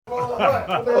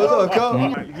What's up,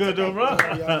 Cub? You good, though, bro?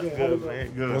 Good,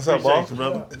 man. Good. What's up, boss?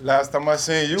 brother? Last time I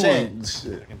seen you was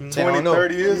 20,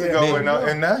 30 years ago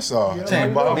in Nassau. Me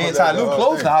and Ty Lue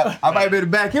close. I might be able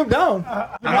to back him down.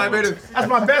 That's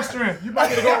my best strength. You might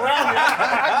get to go around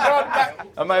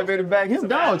me. I might be able to back him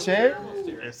down, Chad.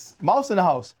 Mouse in the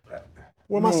house.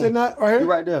 Where am I sitting at? Right here? You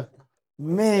right there.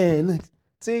 Man, look.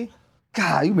 See?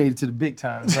 God, you made it to the big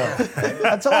time.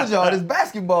 I told y'all, this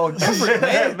basketball different,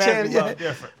 man. Basketball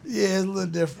different. Yeah, it's a little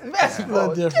different.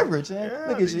 Basketball different, Chad.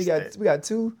 Look at you. We got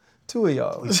two of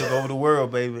y'all. We took over the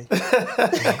world, baby.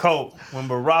 Colt, when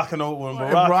Barack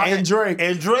and Drake.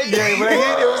 And Drake. Yeah, when they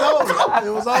hit it was over.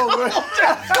 It was over.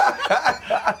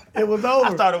 It was over.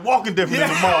 I started walking different in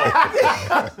the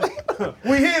mall.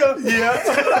 We here.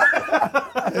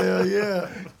 Yeah. Hell yeah.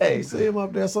 Hey, See him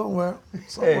up there somewhere.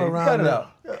 hey, Around cut it there. out.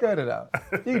 Cut it out.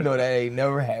 You know that ain't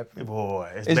never happened.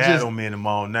 Boy, it's It's bad just- on me in the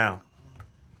mall now.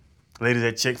 Ladies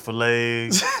at Chick-fil-A.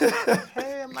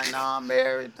 Hey, I'm like, no, I'm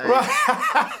married.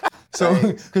 So,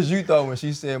 because you thought when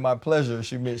she said my pleasure,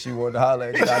 she meant she wanted to holler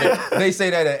at you. Now, they say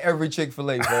that at every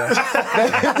Chick-fil-A, man.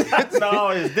 No,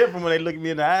 it's different when they look at me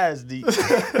in the eyes deep.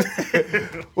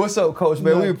 What's up, Coach,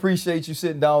 man? We appreciate you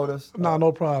sitting down with us.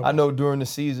 No problem. I know during the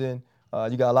season,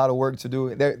 you got a lot of work to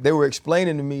do. They were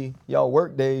explaining to me y'all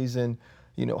work days and,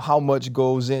 you know, how much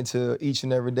goes into each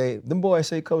and every day. Them boys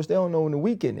say, Coach, they don't know when the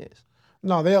weekend is.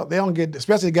 No, they don't get,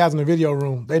 especially the guys in the video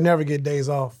room, they never get days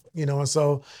off, you know, and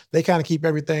so they kind of keep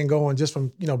everything going just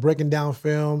from, you know, breaking down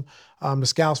film, the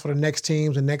scouts for the next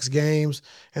teams and next games,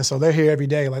 and so they're here every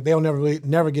day. Like, they'll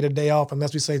never get a day off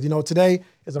unless we say, you know, today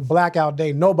is a blackout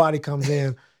day, nobody comes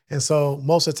in, and so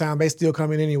most of the time they still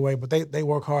come in anyway, but they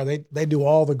work hard. They do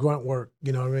all the grunt work,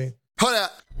 you know what I mean? Hold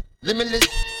up, limitless,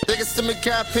 biggest stomach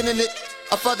cap pinning it.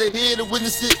 I fought here to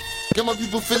witness it. Got my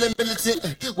people feeling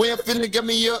militant. Way I'm feeling got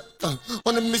me up.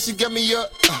 On the mission got me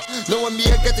up. Knowing me,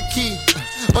 I got the key.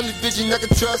 On the vision I can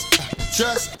trust.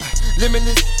 Trust,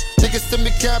 limitless, biggest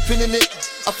stomach cap pinning it.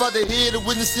 I fought here to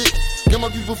witness it. Got my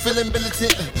people feeling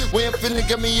militant. Way I'm feeling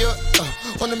got me up.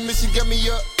 On the mission got me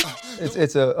up.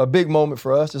 It's a big moment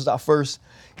for us. This is our first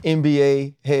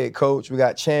NBA head coach. We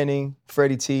got Channing,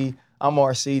 Freddie T. I'm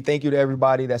RC. Thank you to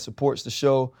everybody that supports the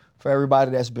show, for everybody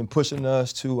that's been pushing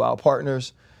us, to our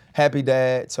partners, Happy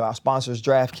Dad, to our sponsors,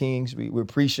 DraftKings. We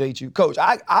appreciate you. Coach,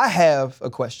 I have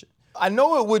a question. I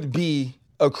know it would be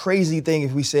a crazy thing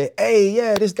if we said, hey,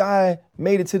 yeah, this guy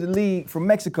made it to the league from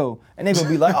Mexico. And they're going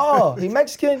to be like, oh, he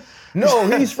Mexican? No,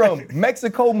 he's from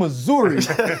Mexico, Missouri.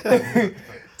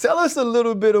 Tell us a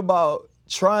little bit about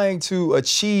trying to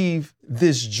achieve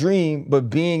this dream, but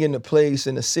being in a place,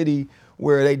 in a city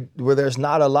where there's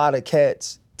not a lot of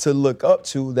cats to look up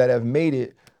to that have made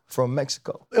it from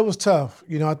Mexico. It was tough.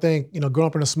 You know, I think, you know, growing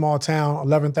up in a small town,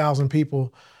 11,000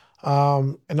 people,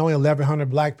 and only 1,100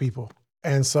 black people.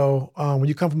 And so when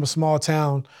you come from a small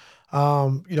town,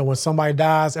 you know, when somebody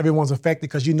dies, everyone's affected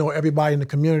because you know everybody in the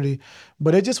community.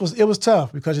 But it was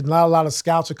tough because not a lot of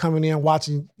scouts are coming in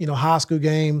watching, you know, high school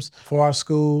games for our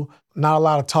school. Not a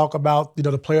lot of talk about, you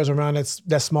know, the players around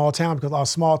that small town, because our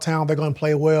small town, they're going to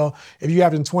play well. If you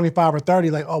average 25 or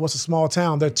 30, like, oh, what's a small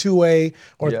town? They're 2A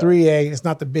or 3A. It's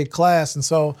not the big class. And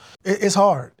so it's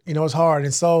hard. You know, it's hard.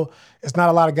 And so it's not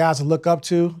a lot of guys to look up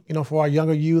to, you know, for our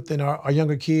younger youth and our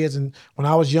younger kids. And when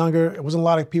I was younger, it wasn't a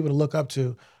lot of people to look up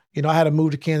to. You know, I had to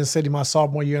move to Kansas City my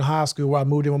sophomore year in high school, where I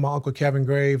moved in with my uncle Kevin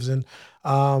Graves, and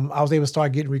I was able to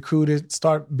start getting recruited,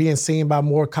 start being seen by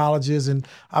more colleges, and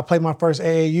I played my first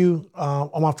AAU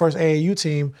on my first AAU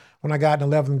team when I got in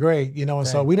 11th grade. You know, and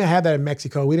so we didn't have that in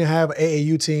Mexico. We didn't have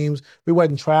AAU teams. We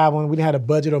wasn't traveling. We didn't have a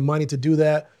budget or money to do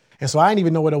that. And so I didn't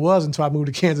even know what it was until I moved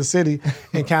to Kansas City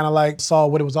and kind of like saw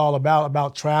what it was all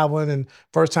about traveling, and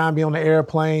first time being on the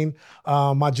airplane,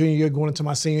 my junior year going into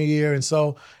my senior year. And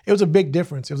so it was a big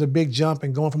difference. It was a big jump,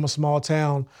 and going from a small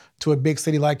town to a big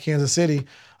city like Kansas City,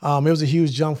 it was a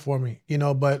huge jump for me, you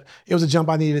know, but it was a jump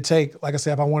I needed to take, like I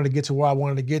said, if I wanted to get to where I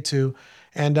wanted to get to.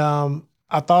 And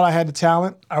I thought I had the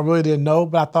talent. I really didn't know,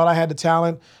 but I thought I had the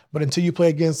talent. But until you play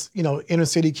against, you know, inner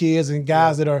city kids and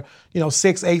guys that are, you know,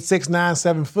 6'8", 6'9",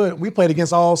 7 foot, we played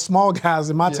against all small guys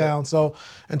in my town. So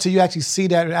until you actually see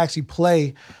that and actually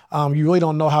play, you really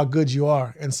don't know how good you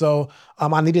are. And so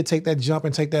I needed to take that jump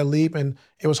and take that leap. And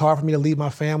it was hard for me to leave my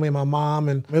family and my mom.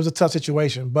 And it was a tough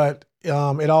situation, but it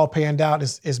all panned out.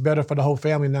 It's better for the whole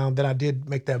family now that I did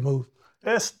make that move.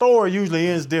 That story usually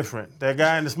ends different. That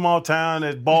guy in the small town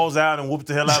that balls out and whoops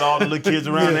the hell out of all the little kids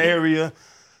around the area.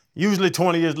 Usually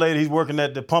 20 years later, he's working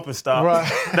at the pumping stop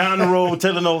down the road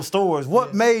telling those stories.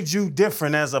 What made you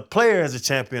different as a player, as a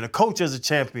champion, a coach as a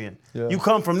champion? You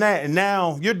come from that, and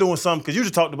now you're doing something, because you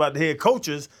just talked about the head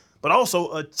coaches, but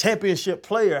also a championship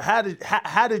player.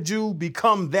 How did you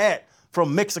become that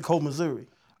from Mexico, Missouri?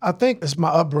 I think it's my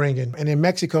upbringing. And in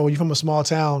Mexico, when you're from a small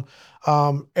town,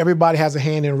 everybody has a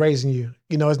hand in raising you.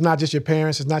 You know, it's not just your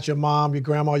parents, it's not your mom, your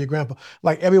grandma, your grandpa.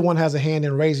 Like everyone has a hand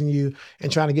in raising you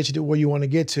and trying to get you to where you want to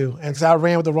get to. And so I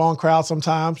ran with the wrong crowd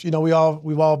sometimes. You know,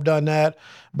 we've all done that.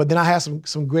 But then I had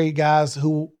some great guys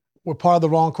who were part of the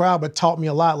wrong crowd, but taught me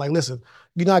a lot. Like, listen,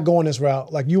 you're not going this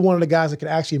route. Like, you're one of the guys that can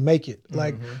actually make it.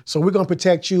 Like, so we're going to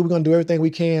protect you. We're going to do everything we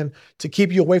can to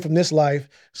keep you away from this life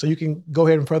so you can go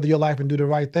ahead and further your life and do the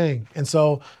right thing. And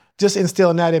so just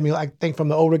instilling that in me, I think from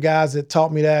the older guys that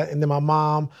taught me that, and then my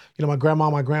mom, you know, my grandma,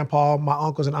 my grandpa, my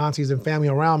uncles and aunties and family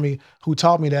around me who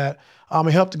taught me that,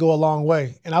 it helped to go a long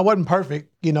way. And I wasn't perfect,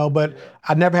 you know, but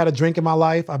I never had a drink in my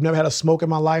life. I've never had a smoke in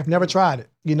my life. Never tried it,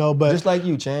 you know, but. Just like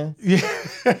you, Chan. Yeah.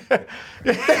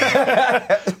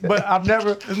 But I've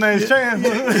never. His name's Chan.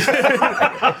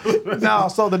 No,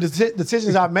 so the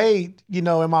decisions I made, you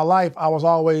know, in my life, I was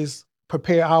always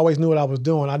prepared. I always knew what I was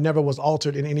doing. I never was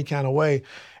altered in any kind of way.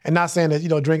 And not saying that, you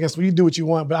know, drinking, so you do what you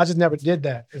want, but I just never did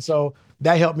that. And so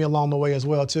that helped me along the way as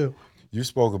well, too. You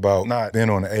spoke about not being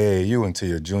on the AAU until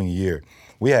your junior year.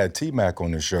 We had T-Mac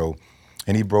on the show,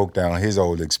 and he broke down his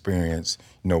old experience,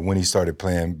 you know, when he started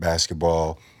playing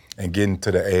basketball and getting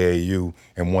to the AAU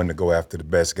and wanting to go after the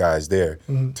best guys there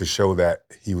to show that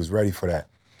he was ready for that.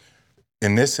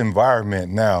 In this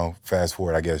environment now, fast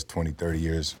forward, I guess, 20, 30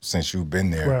 years since you've been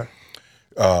there,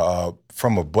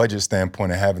 from a budget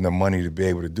standpoint and having the money to be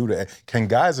able to do that, can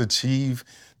guys achieve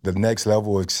the next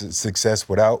level of success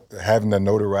without having the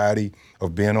notoriety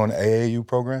of being on AAU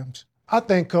programs? I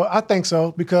think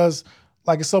so, because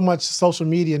like it's so much social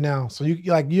media now. So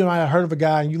you and I heard of a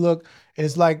guy and you look and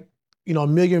it's like, you know,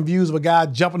 1 million views of a guy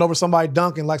jumping over somebody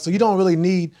dunking. Like, so you don't really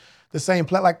need the same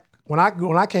play. Like when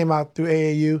I came out through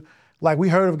AAU, like we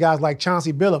heard of guys like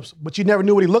Chauncey Billups, but you never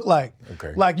knew what he looked like.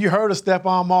 Okay. Like you heard of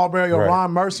Stephon Marbury or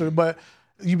Ron Mercer, but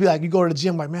you'd be like, you go to the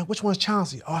gym like, man, which one's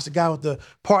Chauncey? Oh, it's the guy with the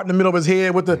part in the middle of his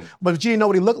head with the, but you didn't know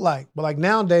what he looked like. But like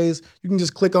nowadays, you can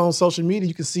just click on social media,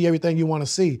 you can see everything you want to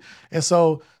see. And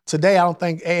so today, I don't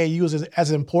think AAU is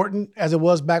as important as it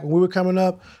was back when we were coming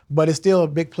up, but it's still a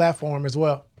big platform as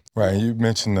well. Right, and you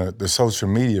mentioned the social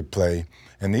media play,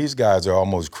 and these guys are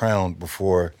almost crowned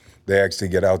before they actually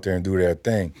get out there and do their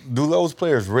thing. Do those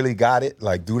players really got it?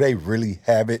 Like, do they really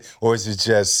have it? Or is it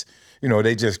just, you know,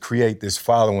 they just create this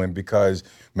following because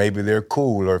maybe they're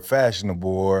cool or fashionable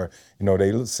or, you know,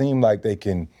 they seem like they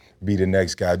can be the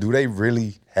next guy. Do they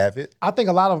really have it? I think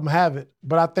a lot of them have it,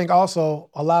 but I think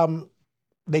also a lot of them,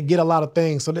 they get a lot of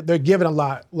things, so they're given a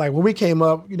lot. Like when we came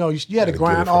up, you know, you had to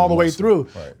grind all the way through.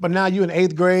 Right. But now you in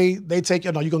 8th grade, they take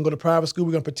you, no, you're gonna go to private school,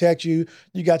 we're gonna protect you.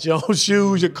 You got your own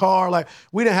shoes, your car. Like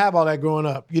we didn't have all that growing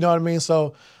up. You know what I mean?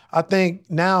 So I think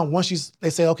now once they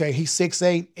say, okay, he's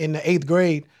 6'8" in the 8th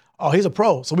grade, oh, he's a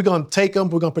pro. So we're gonna take him,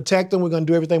 we're gonna protect him, we're gonna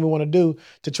do everything we wanna do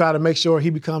to try to make sure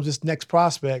he becomes this next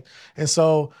prospect. And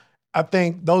so I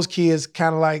think those kids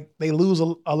kind of like, they lose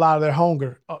a lot of their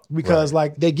hunger because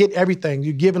like they get everything.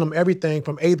 You're giving them everything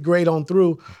from 8th grade on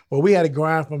through, where we had to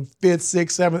grind from 5th,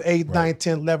 6th, 7th, 8th, 9th,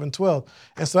 10th, 11th, 12th.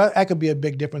 And so that could be a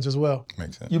big difference as well.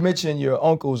 Makes sense. You mentioned your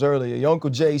uncles earlier. Your Uncle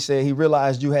Jay said he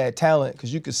realized you had talent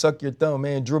because you could suck your thumb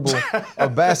and dribble a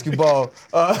basketball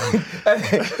at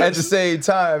the same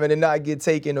time and it not get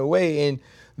taken away. And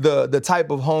the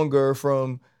type of hunger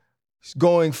from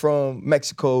going from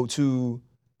Mexico to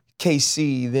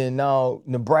KC, then now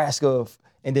Nebraska,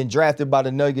 and then drafted by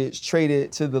the Nuggets,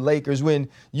 traded to the Lakers. When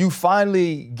you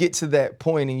finally get to that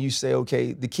point and you say,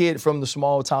 okay, the kid from the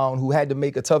small town who had to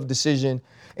make a tough decision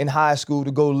in high school to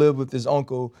go live with his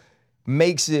uncle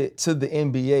makes it to the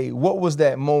NBA. What was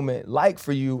that moment like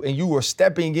for you? And you were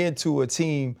stepping into a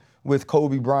team with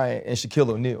Kobe Bryant and Shaquille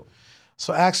O'Neal.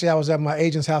 So actually, I was at my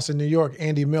agent's house in New York,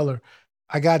 Andy Miller.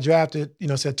 I got drafted, you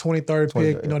know, said 23rd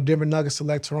pick, you know, Denver Nuggets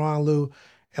select Tyronn Lue.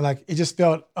 And like, it just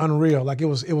felt unreal. Like it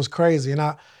was crazy. And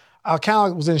I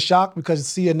kind of was in shock because to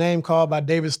see a name called by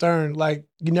David Stern, like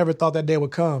you never thought that day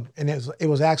would come. And it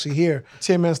was actually here.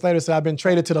 10 minutes later, said I've been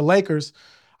traded to the Lakers.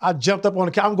 I jumped up on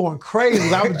the couch. I'm going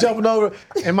crazy. I was jumping over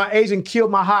and my agent killed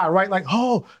my high, right? Like,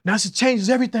 oh, now this changes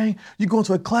everything. You go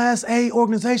into a Class A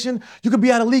organization. You could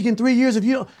be out of the league in 3 years if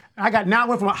you don't. Now I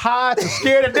went from a high to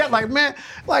scared to death. Like, man,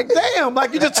 like, damn,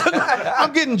 like you just took,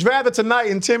 I'm getting drafted tonight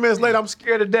and 10 minutes later, I'm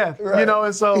scared to death, you know?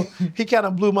 And so he kind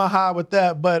of blew my high with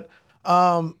that. But,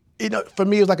 you know, for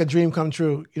me, it was like a dream come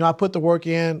true. You know, I put the work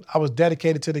in. I was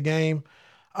dedicated to the game.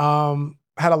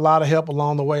 Had a lot of help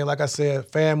along the way. Like I said,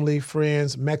 family,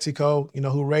 friends, Mexico, you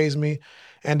know, who raised me.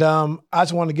 And I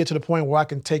just wanted to get to the point where I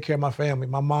can take care of my family,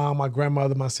 my mom, my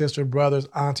grandmother, my sister, brothers,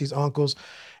 aunties, uncles.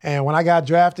 And when I got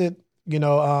drafted,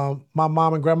 my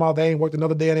mom and grandma, they ain't worked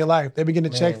another day in their life. They've been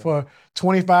getting a check for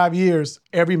 25 years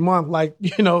every month,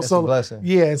 That's a blessing.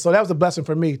 Yeah, and so that was a blessing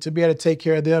for me to be able to take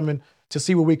care of them and to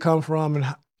see where we come from and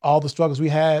all the struggles we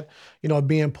had,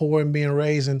 being poor and being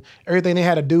raised and everything they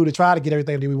had to do to try to get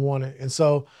everything that we wanted. And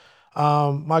so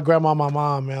my grandma and my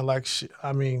mom, man,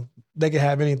 they could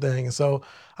have anything. And so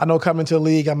I know coming to the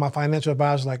league, my financial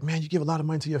advisor was like, man, you give a lot of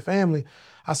money to your family.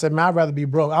 I said, man, I'd rather be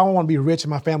broke. I don't want to be rich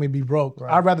and my family be broke.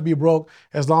 Right. I'd rather be broke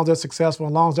as long as they're successful,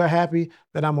 as long as they're happy,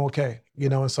 then I'm okay.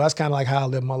 And so that's kind of like how I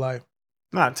live my life.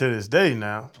 Not to this day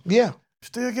now. Yeah.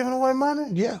 Still giving away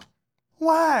money? Yeah.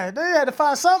 Why? They had to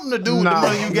find something to do with the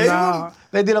money you gave them.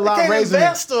 They did a lot of raising.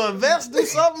 Invest, do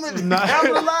something, and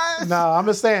capitalize. No, I'm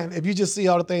just saying, if you just see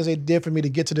all the things they did for me to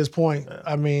get to this point,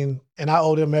 and I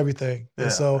owe them everything. Yeah,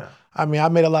 and so, I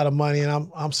made a lot of money, and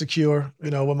I'm secure,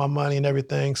 with my money and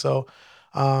everything. So,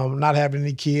 not having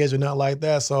any kids or nothing like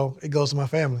that, so it goes to my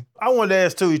family. I wanted to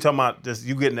ask, too, you talking about just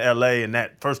you getting to L.A. and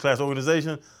that first-class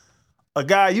organization. A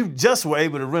guy, you just were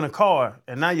able to rent a car,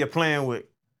 and now you're playing with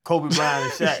Kobe Bryant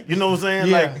and Shaq. You know what I'm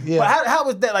saying? Yeah. How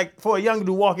was that like for a young dude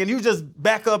to walk in? You just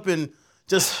back up and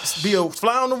just be a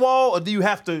fly on the wall, or do you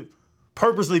have to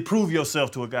purposely prove yourself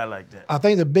to a guy like that? I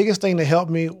think the biggest thing that helped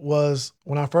me was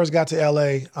when I first got to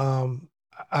LA,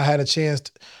 I had a chance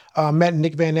to met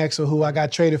Nick Van Exel, who I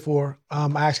got traded for. I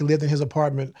actually lived in his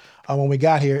apartment when we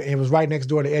got here, and it was right next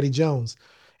door to Eddie Jones.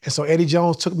 And so Eddie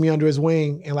Jones took me under his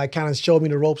wing and kind of showed me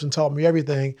the ropes and taught me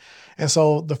everything. And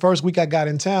so the first week I got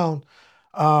in town,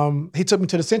 he took me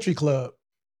to the Century Club.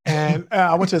 And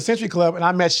I went to the Century Club and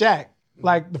I met Shaq,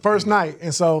 the first night.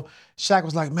 And so Shaq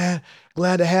was like, man,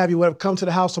 glad to have you. Come to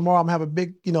the house tomorrow. I'm gonna have a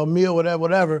big, meal,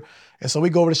 whatever. And so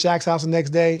we go over to Shaq's house the next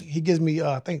day. He gives me,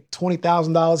 I think,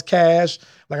 $20,000 cash.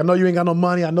 I know you ain't got no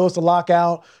money. I know it's a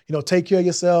lockout. Take care of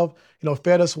yourself.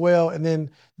 Fed us well. And then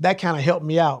that kind of helped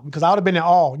me out because I would have been in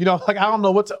awe. I don't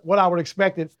know what I would have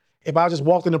expected if I just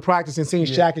walked into practice and seen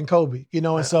Shaq and Kobe,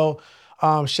 And so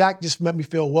Shaq just made me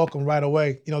feel welcome right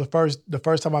away. The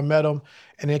first time I met him,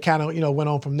 and it kind of, went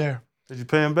on from there. Did you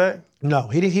pay him back? No,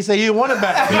 he said he didn't want it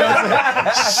back.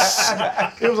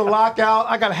 It was a lockout.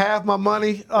 I got half my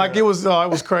money. It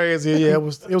was crazy. Yeah, it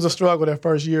was a struggle that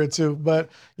first year or two, but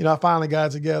I finally got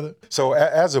it together. So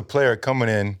as a player coming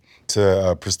in to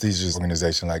a prestigious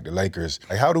organization like the Lakers,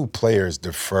 how do players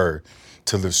defer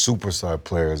to the superstar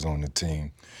players on the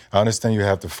team? I understand you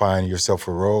have to find yourself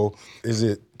a role. Is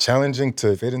it challenging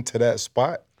to fit into that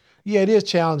spot? Yeah, it is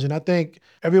challenging. I think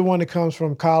everyone that comes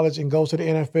from college and goes to the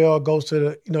NFL, goes to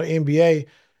the NBA,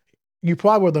 you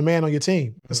probably were the man on your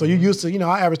team. And so you used to,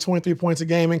 I averaged 23 points a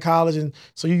game in college, and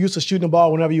so you're used to shooting the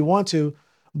ball whenever you want to.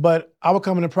 But I would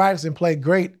come into practice and play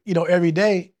great, every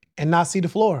day and not see the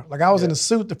floor. I was in a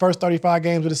suit the first 35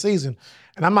 games of the season.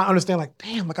 And I'm not understanding,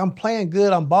 damn, I'm playing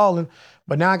good, I'm balling,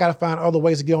 but now I got to find other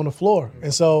ways to get on the floor.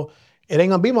 And so it ain't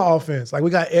gonna be my offense. We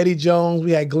got Eddie Jones,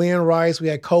 we had Glenn Rice, we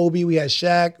had Kobe, we had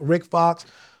Shaq, Rick Fox.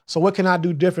 So what can I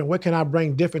do different? What can I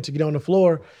bring different to get on the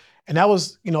floor? And that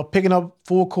was, picking up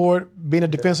full court, being a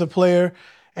defensive player,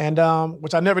 and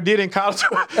which I never did in college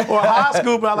or high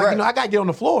school, but I I got to get on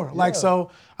the floor.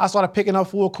 So I started picking up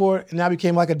full court, and I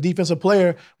became a defensive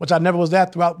player, which I never was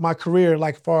that throughout my career,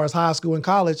 as far as high school and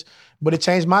college. But it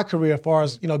changed my career as far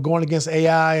as, going against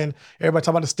AI and everybody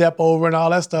talking about the step over and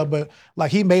all that stuff. But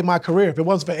he made my career. If it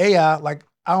wasn't for AI,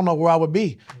 I don't know where I would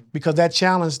be, because that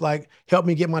challenge helped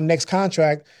me get my next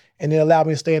contract, and it allowed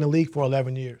me to stay in the league for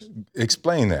 11 years.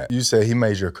 Explain that. You said he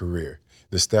made your career.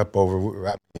 The step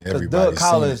over, everybody. Doug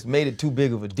Collins made it too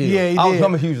big of a deal. Yeah, he did.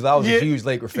 I was a huge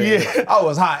Laker fan. Yeah. I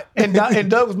was hot. And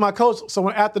Doug was my coach. So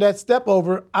after that step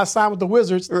over, I signed with the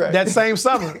Wizards that same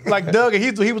summer. Doug,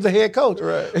 he was the head coach.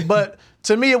 Right. But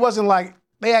to me, it wasn't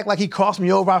they act like he crossed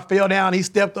me over, I fell down, he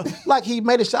stepped up. He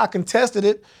made a shot, I contested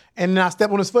it, and then I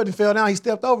stepped on his foot and fell down, he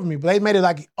stepped over me. But they made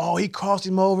it he crossed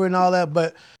him over and all that.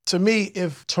 But to me,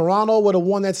 if Toronto would have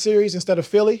won that series instead of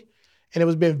Philly, and it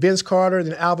was been Vince Carter,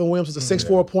 then Alvin Williams was a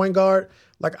 6'4" point guard,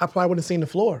 I probably wouldn't have seen the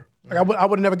floor. I would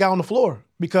have never got on the floor,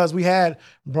 because we had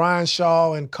Brian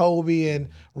Shaw and Kobe and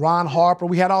Ron Harper.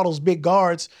 We had all those big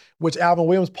guards, which Alvin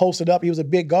Williams posted up. He was a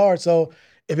big guard. So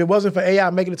if it wasn't for AI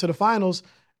making it to the finals,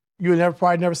 you would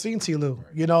probably never seen T. Lue.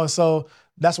 And so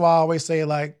that's why I always say,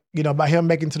 by him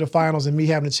making it to the finals and me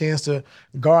having a chance to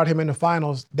guard him in the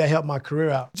finals, that helped my career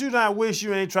out. Did you not wish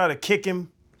you ain't try to kick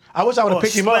him? I wish I would have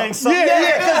picked him up.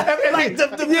 Yeah.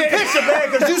 The picture,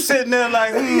 man, because you sitting there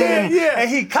and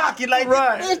he cocky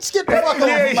right. Bitch, get the fuck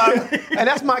off. And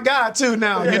that's my guy too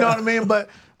now, you know what I mean? But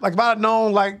Like if I'd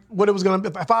known like what it was gonna be,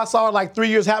 if I saw it like 3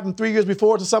 years happen 3 years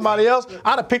before to somebody else,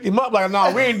 I'd have picked him up like,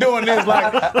 no, we ain't doing this.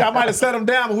 Like I might have set him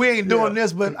down, but we ain't doing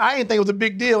this. But I didn't think it was a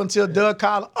big deal until Doug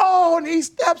Collins, and he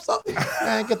steps up.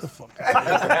 Man, get the fuck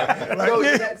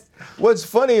out. What's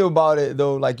funny about it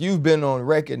though, like you've been on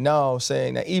record now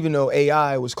saying that even though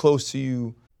AI was close to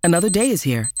you. Another day is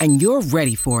here, and you're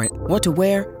ready for it. What to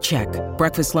wear? Check.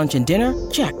 Breakfast, lunch, and dinner?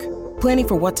 Check. Planning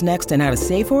for what's next and how to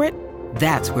save for it?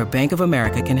 That's where Bank of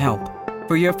America can help.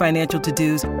 For your financial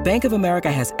to-dos, Bank of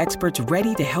America has experts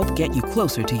ready to help get you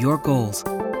closer to your goals.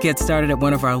 Get started at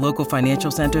one of our local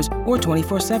financial centers or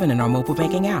 24/7 in our mobile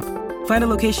banking app. Find a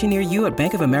location near you at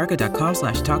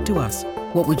bankofamerica.com/talktous.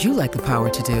 What would you like the power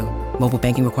to do? Mobile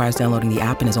banking requires downloading the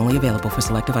app and is only available for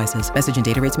select devices. Message and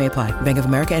data rates may apply. Bank of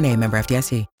America N.A., member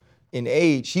FDIC. In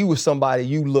age, he was somebody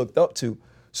you looked up to.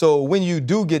 So when you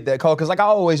do get that call, because like I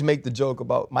always make the joke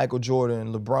about Michael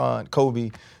Jordan, LeBron,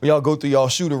 Kobe, when y'all go through y'all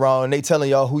shoot around and they telling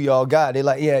y'all who y'all got, they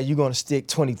like, yeah, you're gonna stick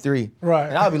 23. Right.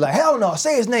 And I'll be like, hell no,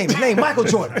 say his name Michael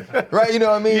Jordan. Right, you know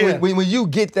what I mean? Yeah. When you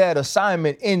get that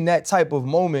assignment in that type of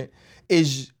moment,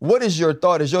 what is your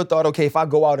thought? Is your thought, okay, if I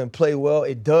go out and play well,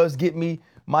 it does get me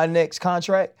my next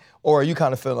contract? Or are you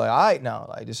kind of feeling like, all right now,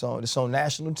 like this on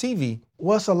national TV?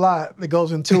 What's a lot that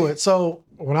goes into it? So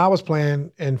when I was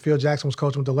playing and Phil Jackson was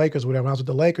coaching with the Lakers, when I was with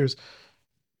the Lakers,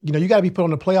 you got to be put on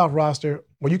the playoff roster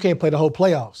where you can't play the whole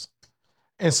playoffs.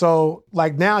 And so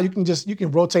like now you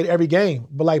can rotate every game.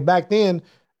 But like back then,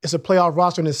 it's a playoff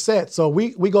roster and it's set. So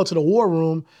we go to the war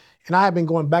room, and I had been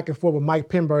going back and forth with Mike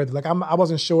Penberthy. Like I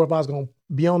wasn't sure if I was going to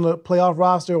be on the playoff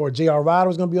roster or J.R. Ryder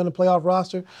was going to be on the playoff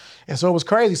roster. And so it was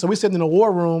crazy. So we sitting in the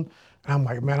war room, and I'm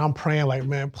like, man, I'm praying like,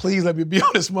 man, please let me be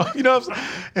on this one. You know what I'm saying?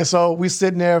 And so we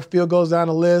sitting there, Phil goes down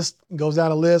the list,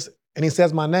 and he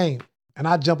says my name. And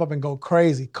I jump up and go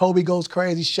crazy. Kobe goes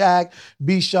crazy, Shaq,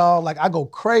 B. Shaw, like I go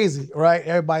crazy, right?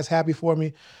 Everybody's happy for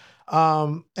me.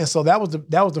 And so that was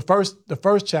the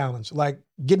first challenge, like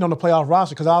getting on the playoff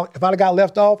roster. Because if I'd have got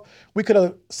left off,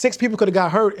 6 people could have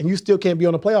got hurt, and you still can't be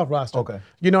on the playoff roster. Okay.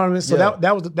 You know what I mean? So yeah.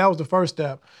 that was the first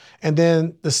step. And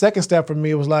then the second step for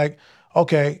me was like,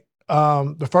 okay,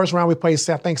 the first round we played,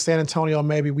 I think San Antonio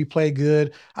maybe, we played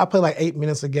good. I played like 8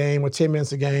 minutes a game or 10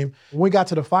 minutes a game. When we got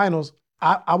to the finals,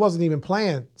 I wasn't even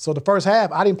playing. So the first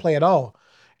half, I didn't play at all.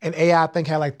 And AI, I think,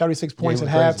 had like 36 points at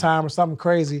halftime or something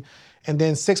crazy. And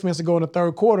then 6 minutes ago in the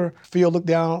third quarter, Phil looked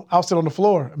down. I was sitting on the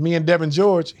floor. Me and Devin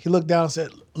George, he looked down and said,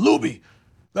 Luby,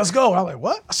 let's go. And I was like,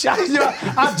 what?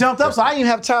 I jumped up, so I didn't even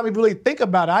have time to really think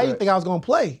about it. I didn't think I was going to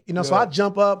play. So I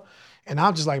jump up, and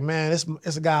I'm just like, man,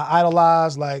 it's a guy I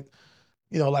idolized, like,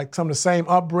 like some of the same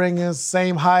upbringings,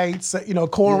 same heights,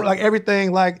 like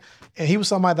everything, like, and he was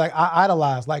somebody that I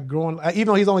idolized, like growing, even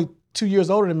though he's only 2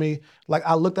 years older than me, like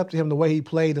I looked up to him, the way he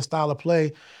played, the style of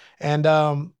play,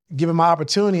 and given my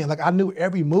opportunity, and like I knew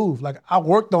every move. Like I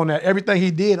worked on that. Everything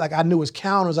he did, like I knew his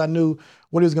counters. I knew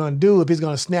what he was gonna do, if he's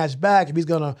gonna snatch back, if he's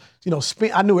gonna,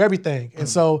 spin. I knew everything. And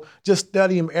so just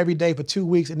study him every day for 2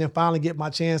 weeks, and then finally get my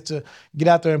chance to get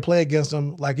out there and play against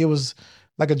him. Like it was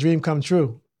like a dream come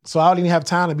true. So I didn't have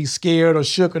time to be scared or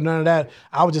shook or none of that.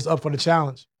 I was just up for the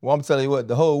challenge. Well, I'm telling you what,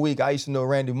 the whole week I used to know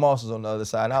Randy Moss was on the other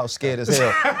side, and I was scared as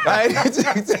hell. I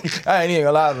ain't even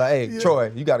gonna lie. I was like, hey,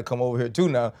 Troy, you got to come over here too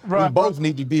now. Right. We both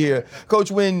need to be here. Coach,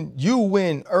 when you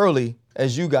win early,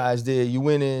 as you guys did, you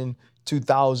win in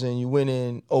 2000, you win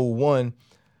in 01,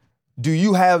 do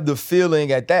you have the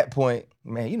feeling at that point,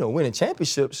 man, winning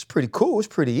championships is pretty cool. It's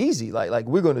pretty easy. Like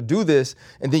we're going to do this.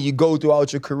 And then you go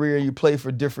throughout your career, you play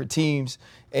for different teams,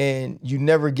 and you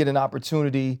never get an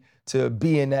opportunity to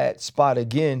be in that spot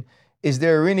again. Is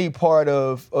there any part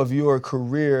of your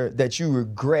career that you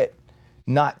regret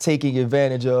not taking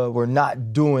advantage of or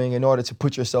not doing in order to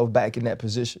put yourself back in that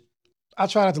position? I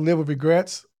try not to live with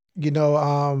regrets.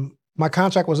 My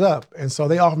contract was up, and so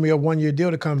they offered me a 1-year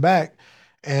deal to come back,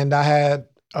 and I had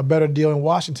a better deal in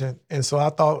Washington. And so I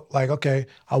thought, like, okay,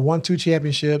 I won 2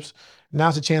 championships. Now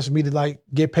it's a chance for me to like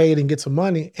get paid and get some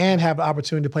money and have the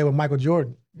opportunity to play with Michael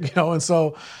Jordan. And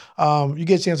so you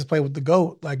get a chance to play with the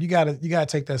GOAT. Like you gotta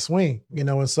take that swing.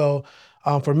 And so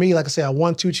for me, like I said, I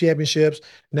won 2 championships.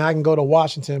 Now I can go to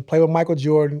Washington, play with Michael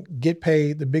Jordan, get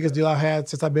paid, the biggest deal I've had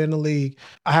since I've been in the league.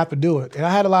 I have to do it. And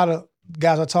I had a lot of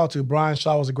guys I talked to. Brian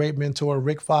Shaw was a great mentor,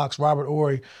 Rick Fox, Robert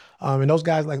Ory. And those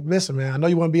guys like, listen, man, I know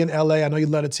you want to be in LA. I know you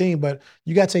love the team, but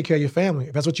you got to take care of your family.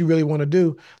 If that's what you really want to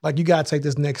do, like you got to take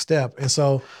this next step. And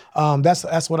so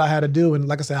that's what I had to do. And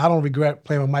like I said, I don't regret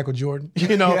playing with Michael Jordan.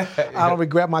 I don't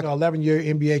regret my 11-year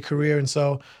NBA career. And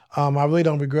so I really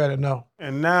don't regret it, no.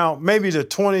 And now maybe the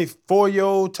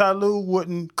 24-year-old Ty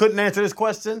Lue couldn't answer this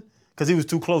question because he was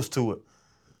too close to it.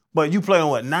 But you play on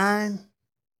what, 9?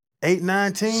 8,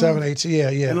 9 teams? 7, 8, yeah.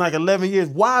 In like 11 years.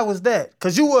 Why was that?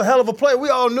 Because you were a hell of a player. We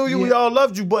all knew you. We all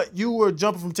loved you. But you were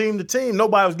jumping from team to team.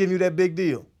 Nobody was giving you that big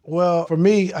deal. Well, for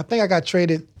me, I think I got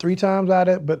traded 3 times out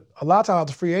of it, but a lot of times I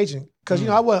was a free agent. Because,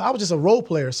 I was just a role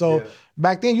player. So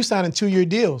back then, you signed in 2-year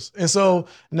deals. And so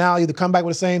now either come back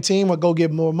with the same team or go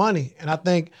get more money. And I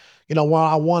think, when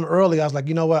I won early, I was like,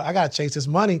 you know what, I got to chase this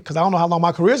money because I don't know how long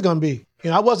my career is going to be.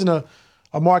 I wasn't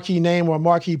a marquee name or a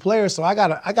marquee player, so I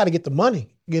gotta get the money,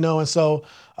 and so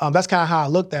that's kind of how I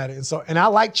looked at it. And I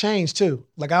like change too.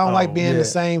 Like I don't like being in the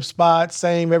same spot,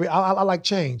 I like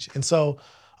change. And so,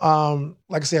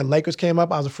 like I said, Lakers came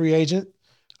up, I was a free agent.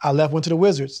 I left, went to the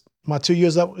Wizards. My 2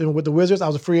 years up with the Wizards, I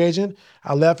was a free agent.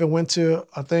 I left and went to,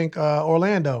 I think,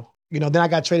 Orlando. Then I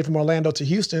got traded from Orlando to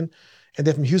Houston, and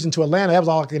then from Houston to Atlanta. That was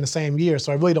all in the same year,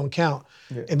 so I really don't count.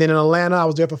 Yeah. And then in Atlanta, I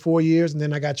was there for 4 years, and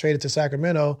then I got traded to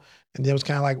Sacramento, and then it was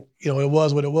kind of like, it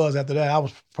was what it was. After that, I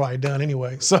was probably done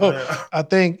anyway. So I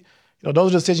think,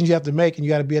 those are decisions you have to make, and you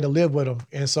got to be able to live with them.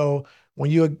 And so when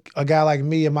you're a guy like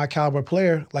me and my caliber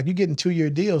player, like you're getting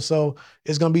 2-year deals, so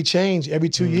it's going to be change every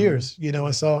 2 years, and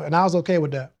I was okay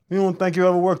with that. You don't think you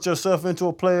ever worked yourself into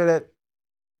a player that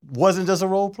wasn't just a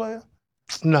role player?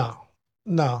 No.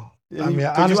 Could you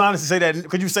honestly say that?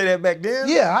 Could you say that back then?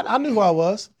 Yeah, I knew who I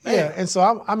was. Man. Yeah, and so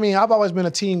I've always been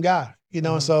a team guy,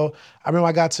 And so I remember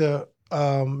I got to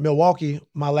Milwaukee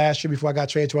my last year before I got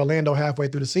traded to Orlando halfway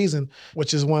through the season,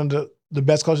 which is one of the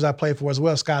best coaches I played for as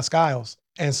well, Scott Skiles.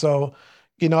 And so,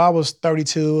 I was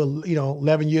 32,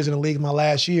 11 years in the league my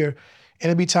last year, and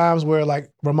it'd be times where like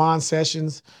Ramon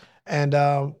Sessions and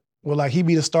he'd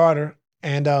be the starter.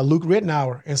 And Luke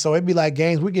Rittenauer. And so it'd be like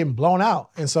games, we're getting blown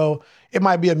out. And so it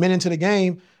might be a minute left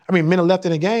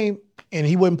in the game, and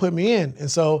he wouldn't put me in. And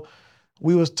so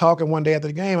we was talking one day after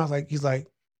the game. He's like,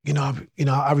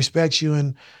 I respect you,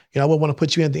 and I wouldn't want to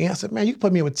put you in the end. I said, man, you can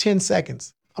put me in with 10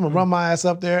 seconds. I'm gonna run my ass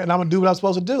up there, and I'm gonna do what I'm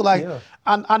supposed to do.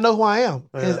 I know who I am.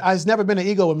 Yeah. It's never been an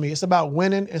ego with me. It's about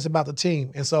winning, and it's about the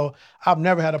team. And so I've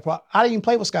never had a problem. I didn't even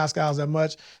play with Scott Skiles that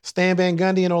much. Stan Van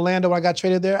Gundy in Orlando, when I got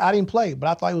traded there, I didn't play, but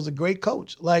I thought he was a great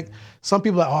coach. Some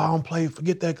people are like, oh, I don't play,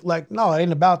 forget that. No, it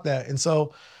ain't about that. And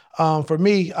so for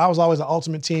me, I was always an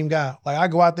ultimate team guy. I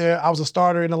go out there, I was a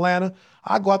starter in Atlanta.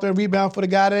 I go out there and rebound for the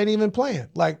guy that ain't even playing.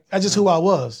 That's just who I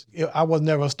was. I was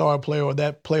never a star player or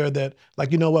that player that,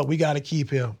 we got to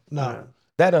keep him. No. Yeah.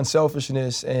 That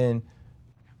unselfishness and,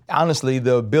 honestly,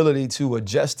 the ability to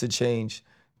adjust to change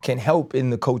can help in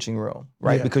the coaching realm,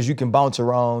 right? Yeah. Because you can bounce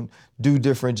around, do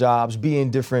different jobs, be in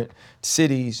different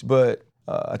cities. But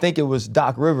I think it was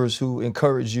Doc Rivers who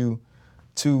encouraged you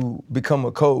to become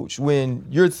a coach. When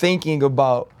you're thinking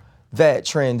about that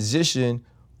transition,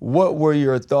 what were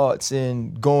your thoughts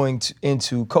in going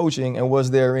into coaching, and was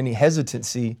there any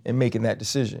hesitancy in making that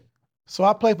decision? So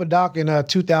I played for Doc in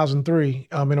 2003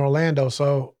 in Orlando.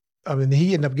 So,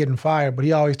 he ended up getting fired, but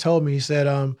he always told me, he said,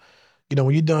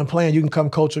 when you're done playing, you can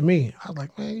come coach with me. I was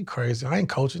like, man, you crazy. I ain't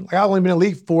coaching. I've only been in the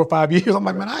league 4 or 5 years. I'm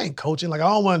like, man, I ain't coaching. I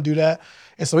don't want to do that.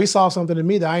 And so he saw something in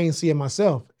me that I didn't see in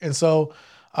myself. And so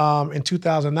in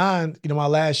 2009, my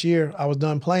last year, I was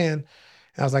done playing.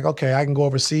 And I was like, okay, I can go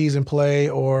overseas and play,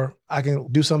 or I can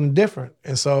do something different.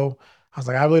 And so I was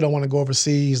like, I really don't want to go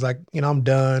overseas. I'm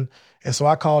done. And so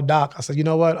I called Doc. I said, you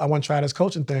know what? I want to try this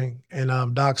coaching thing.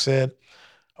 And Doc said,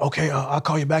 okay, I'll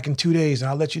call you back in 2 days and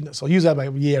I'll let you know. So usually I'm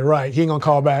like, yeah, right. He ain't gonna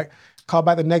call back. Call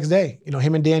back the next day.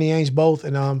 Him and Danny Ainge both.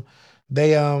 And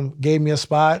they gave me a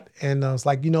spot. And I was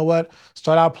like, you know what?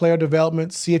 Start out player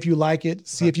development, see if you like it,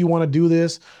 see if you want to do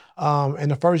this. And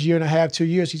the first year and a half, 2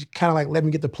 years, he kind of let me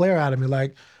get the player out of me.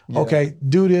 Okay,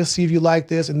 do this, see if you like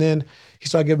this. And then he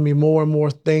started giving me more and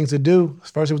more things to do.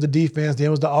 First it was the defense, then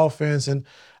it was the offense. And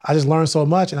I just learned so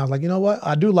much. And I was like, you know what?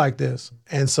 I do like this.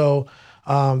 And so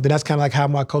then that's kind of how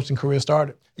my coaching career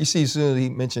started. You see, as soon as he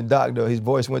mentioned Doc, though, his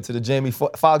voice went to the Jamie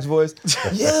Foxx voice.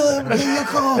 Yeah, give me a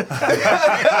call.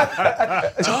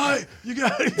 Ty, you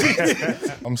got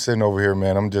it. I'm sitting over here,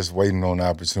 man. I'm just waiting on the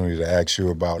opportunity to ask you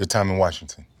about your time in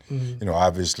Washington. Mm-hmm.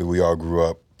 Obviously, we all grew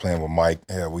up playing with Mike.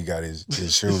 Yeah, we got his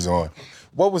shoes on.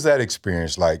 What was that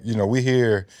experience like? We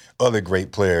hear other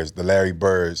great players, the Larry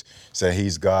Birds, saying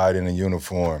he's God in a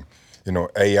uniform.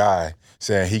 AI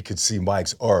saying he could see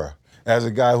Mike's aura. As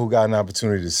a guy who got an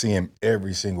opportunity to see him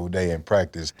every single day in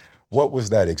practice, what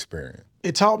was that experience?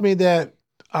 It taught me that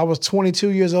I was 22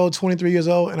 years old, 23 years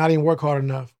old, and I didn't work hard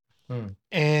enough.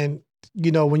 And,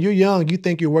 when you're young, you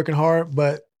think you're working hard,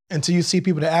 but until you see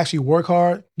people that actually work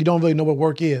hard, you don't really know what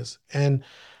work is. And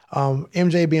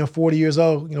MJ being 40 years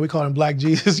old, we call him Black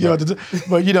Jesus,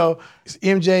 but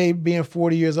MJ being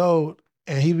 40 years old,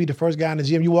 and he'd be the first guy in the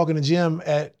gym. You walk in the gym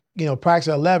at, practice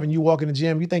at 11, you walk in the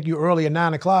gym, you think you're early at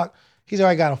 9 o'clock, He's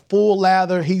already got a full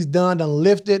lather. He's done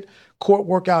lifted, court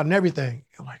workout and everything.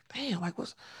 I'm like, damn, like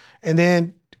what's... And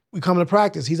then we come to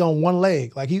practice. He's on one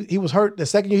leg. Like he was hurt the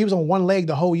second year. He was on one leg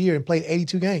the whole year and played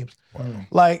 82 games. Wow.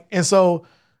 Like, and so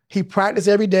he practiced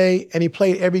every day and he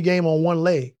played every game on one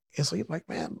leg. And so he's like,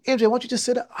 man, MJ, why don't you just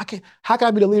sit out? How can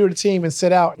I be the leader of the team and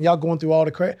sit out and y'all going through all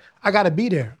the credit? I got to be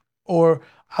there or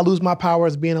I lose my power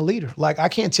as being a leader. Like, I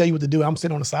can't tell you what to do. I'm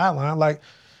sitting on the sideline. Like,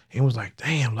 he was like,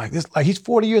 damn, like this, like he's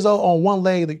 40 years old on one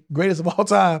leg, the greatest of all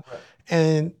time. Right.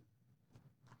 And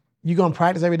you gonna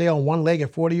practice every day on one leg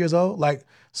at 40 years old? Like,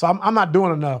 so I'm not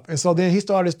doing enough. And so then he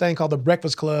started this thing called the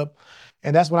Breakfast Club.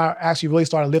 And that's when I actually really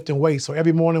started lifting weights. So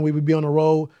every morning we would be on the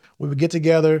road, we would get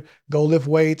together, go lift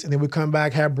weights, and then we'd come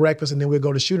back, have breakfast, and then we'd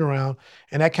go to shooting around.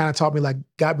 And that kind of taught me, like,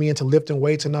 got me into lifting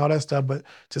weights and all that stuff. But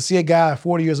to see a guy at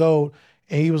 40 years old,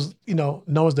 and he was,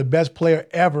 known as the best player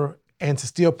ever, and to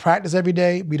still practice every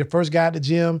day, be the first guy at the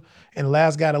gym and the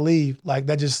last guy to leave, like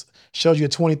that just shows you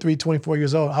at 23, 24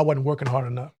 years old, I wasn't working hard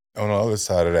enough. On the other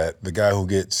side of that, the guy who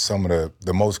gets some of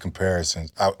the most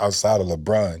comparisons outside of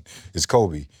LeBron is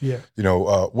Kobe. Yeah.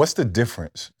 What's the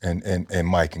difference in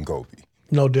Mike and Kobe?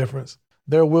 No difference.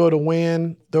 Their will to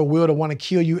win, their will to want to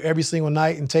kill you every single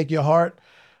night and take your heart,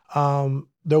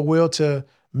 their will to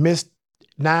miss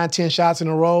 9, 10 shots in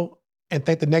a row and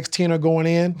think the next 10 are going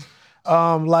in.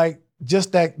 Like,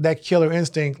 just that killer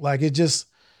instinct, like it just,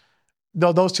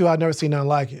 those two, I've never seen nothing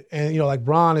like it. And, like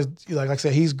Bron is, like I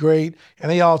said, he's great. And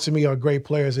they all, to me, are great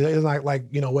players. It's not like,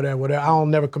 whatever. I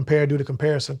don't never do the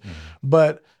comparison. Mm-hmm.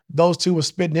 But those two were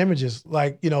spitting images.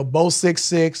 Like, both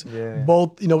 6'6",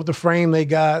 both, with the frame they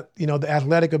got, the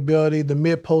athletic ability, the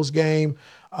mid-post game,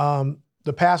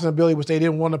 the passing ability, which they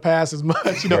didn't want to pass as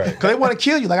much, because they want to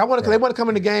kill you. Like, they want to come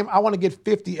in the game, I want to get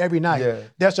 50 every night. Yeah.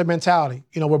 That's their mentality.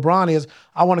 Where Bron is,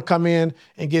 I want to come in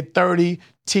and get 30,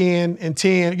 10, and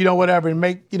 10, whatever, and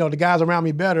make, the guys around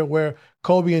me better, where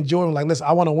Kobe and Jordan were like, listen,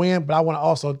 I want to win, but I want to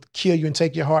also kill you and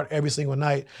take your heart every single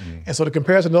night. Mm. And so the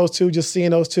comparison of those two, just seeing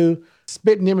those two,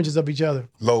 spitting images of each other.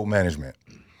 Load management.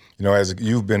 As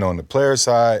you've been on the player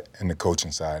side and the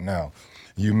coaching side now,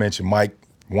 you mentioned Mike,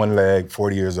 one leg,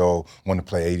 40 years old, want to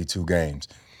play 82 games.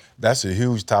 That's a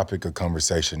huge topic of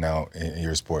conversation now in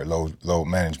your sport, load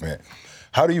management.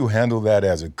 How do you handle that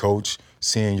as a coach,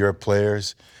 seeing your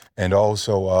players? And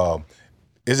also,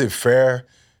 is it fair,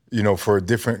 for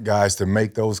different guys to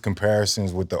make those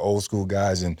comparisons with the old school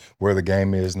guys and where the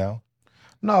game is now?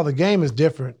 No, the game is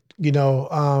different.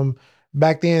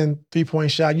 Back then,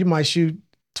 three-point shot, you might shoot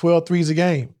 12 threes a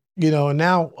game. And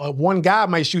now one guy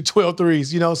might shoot 12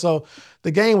 threes, so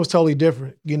the game was totally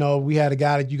different. We had a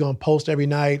guy that you're going to post every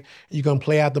night, you're going to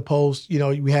play out the post.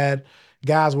 We had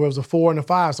guys where it was a 4 and a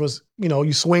 5, so it's,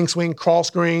 you swing, cross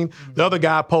screen, the other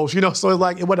guy posts, so it's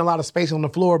like it wasn't a lot of space on the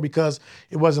floor because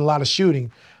it wasn't a lot of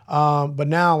shooting. But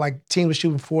now, like, teams are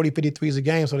shooting 40, 50 threes a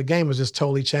game, so the game has just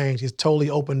totally changed. It's totally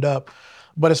opened up.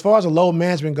 But as far as the load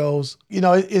management goes,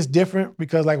 it's different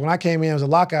because, like, when I came in, it was a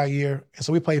lockout year, and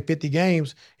so we played 50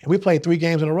 games, and we played 3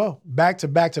 games in a row, back to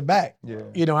back to back.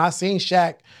 Yeah. I seen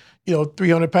Shaq,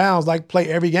 300 pounds, like, play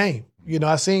every game.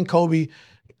 I seen Kobe,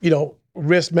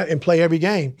 risk and play every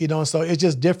game, and so it's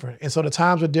just different. And so the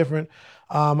times are different.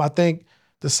 I think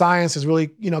the science is really,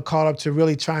 caught up to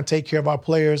really try and take care of our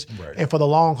players and for the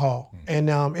long haul. And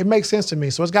it makes sense to me.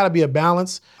 So it's got to be a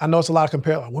balance. I know it's a lot of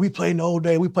compare. Like, when we played in the old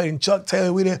day, we played in Chuck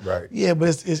Taylor, we didn't. Right. Yeah, but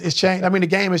it's changed. I mean, the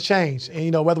game has changed.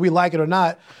 And, whether we like it or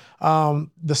not,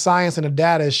 the science and the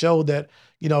data has showed that,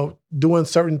 doing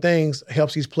certain things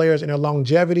helps these players in their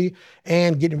longevity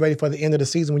and getting ready for the end of the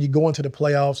season when you go into the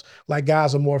playoffs. Like,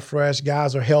 guys are more fresh,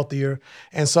 guys are healthier.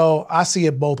 And so I see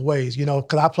it both ways,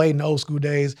 because I played in the old school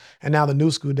days and now the new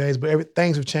school days, but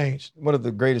things have changed. One of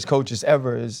the greatest coaches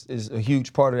ever is a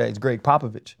huge part of that is Greg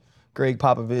Popovich. Greg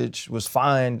Popovich was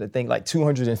fined, I think, like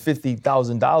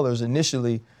 $250,000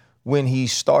 initially when he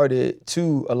started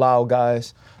to allow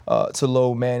guys to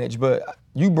load manage. But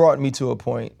you brought me to a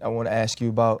point I want to ask you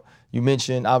about. You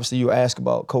mentioned, obviously, you asked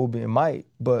about Kobe and Mike,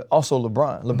 but also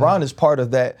LeBron. LeBron is part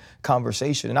of that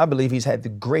conversation, and I believe he's had the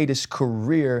greatest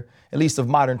career, at least of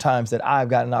modern times, that I've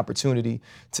got an opportunity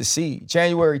to see.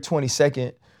 January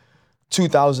 22nd,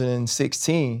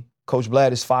 2016, Coach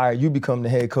Blatt is fired. You become the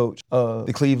head coach of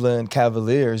the Cleveland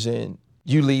Cavaliers, and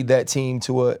you lead that team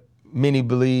to what many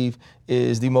believe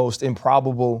is the most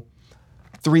improbable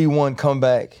 3-1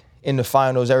 comeback in the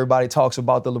finals. Everybody talks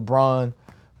about the LeBron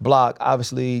block.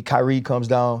 Obviously, Kyrie comes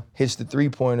down, hits the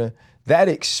three-pointer. That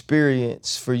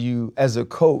experience for you as a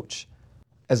coach,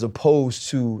 as opposed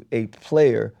to a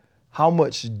player, How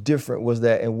much different was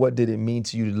that, and what did it mean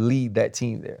to you to lead that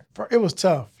team there? It was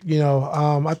tough.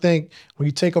 I think when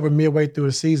you take over midway through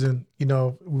the season, we've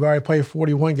already played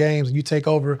 41 games, and you take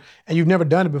over, and you've never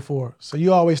done it before. So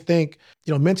you always think,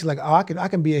 mentally, like, oh, I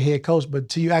can be a head coach, but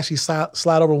till you actually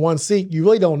slide over one seat, you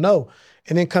really don't know.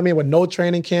 And then come in with no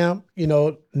training camp,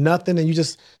 nothing, and you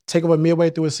just take over midway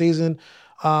through a season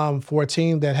for a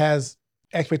team that has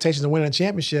expectations of winning a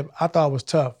championship. I thought it was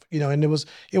tough, and it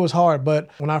was hard. But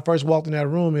when I first walked in that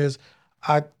room,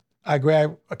 I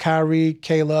grabbed Kyrie,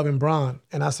 Caleb, and Bron,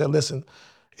 and I said, listen,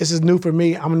 this is new for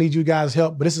me. I'm gonna need you guys'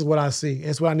 help, but this is what I see.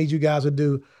 It's what I need you guys to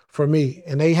do for me.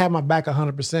 And they had my back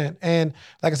 100%. And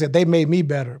like I said, they made me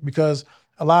better because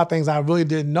a lot of things I really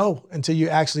didn't know until you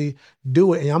actually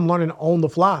do it. And I'm learning on the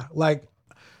fly. Like,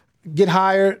 get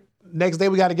hired, next day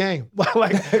we got a game.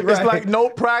 Like, it's like no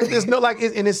practice, no, like,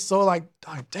 and it's so like,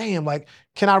 damn, like,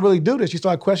 can I really do this? You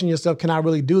start questioning yourself, can I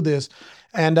really do this?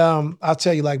 And I'll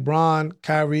tell you, like, Bron,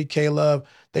 Kyrie, Caleb,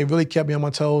 they really kept me on my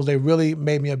toes. They really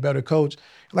made me a better coach.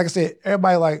 Like I said,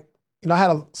 everybody, like, I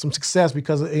had some success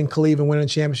because in Cleveland winning a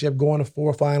championship, going to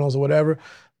 4 finals or whatever,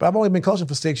 but I've only been coaching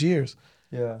for 6 years.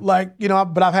 Yeah. Like,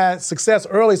 but I've had success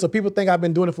early, so people think I've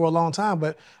been doing it for a long time,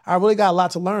 but I really got a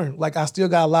lot to learn. Like, I still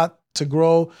got a lot to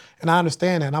grow, and I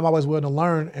understand that, and I'm always willing to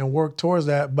learn and work towards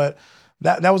that. But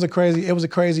that was a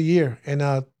crazy year.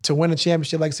 And to win a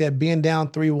championship, like I said, being down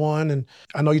 3-1, and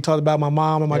I know you talked about my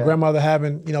mom and my grandmother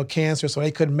having, cancer, so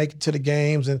they couldn't make it to the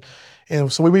games. And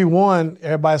so when we won,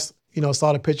 everybody,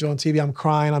 saw the picture on TV. I'm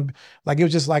crying. I'm like, it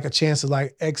was just like a chance to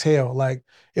like exhale. Like,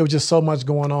 it was just so much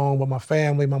going on with my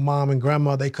family, my mom and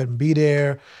grandma. They couldn't be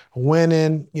there.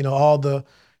 Winning, all the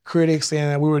critics saying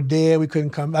that we were dead, we couldn't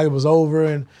come back, it was over.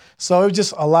 And so it was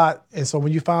just a lot. And so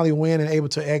when you finally win and able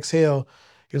to exhale,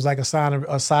 it was like a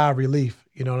sigh of relief.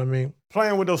 You know what I mean?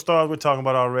 Playing with those stars we're talking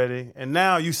about already, and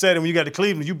now you said it when you got to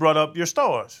Cleveland, you brought up your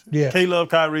stars. Yeah. Caleb,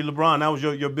 Kyrie, LeBron, that was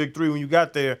your big three when you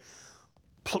got there.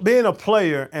 Being a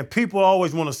player, and people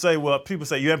always want to say, well, people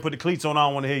say, you haven't put the cleats on, I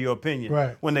don't want to hear your opinion.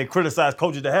 Right. When they criticize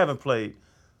coaches that haven't played.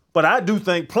 But I do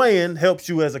think playing helps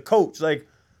you as a coach. Like,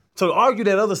 to argue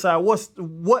that other side,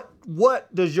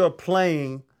 what does your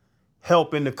playing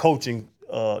help in the coaching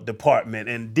department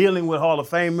and dealing with Hall of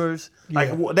Famers? Yeah.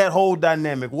 Like, that whole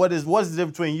dynamic, what's the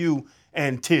difference between you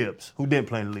and Tibbs, who didn't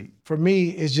play in the league? For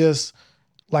me, it's just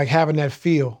like having that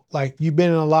feel. Like, you've been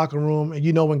in a locker room and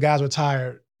you know when guys are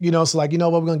tired. So like,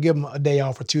 what, we're going to give them a day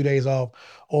off or 2 days off.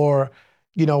 Or,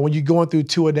 when you're going through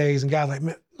 2-a-days and guys like,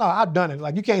 man, no, I've done it.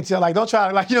 Like, you can't tell, like, don't try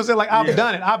to, like, like, I've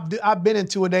done it. I've been in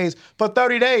 2-a-days for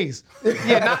 30 days.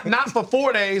 Yeah, not for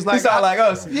 4 days. Like, You sound like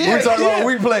us. Yeah, we talking about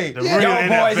we played. The real Y'all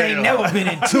boys NFL. ain't never been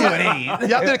in 2-a-days.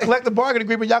 Y'all did a collective bargaining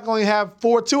agreement. Y'all can only have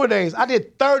 4 2-a-days. I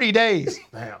did 30 days.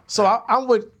 Damn. So I'm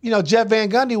with, Jeff Van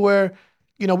Gundy where,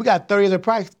 we got 30 days of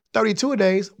practice, 32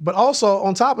 days. But also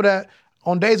on top of that,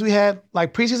 on days we had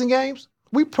like preseason games,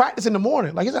 we practice in the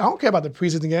morning. Like, he said, I don't care about the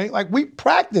preseason game. Like, we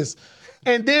practice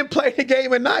and then play the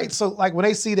game at night. So like, when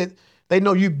they see that they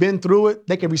know you've been through it,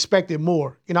 they can respect it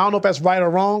more. I don't know if that's right or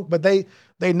wrong, but they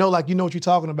know, like, you know what you're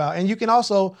talking about. And you can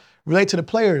also relate to the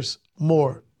players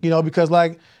more, because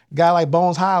like a guy like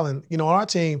Bones Highland, on our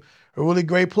team, a really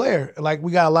great player. Like,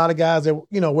 we got a lot of guys that,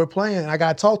 we're playing. And I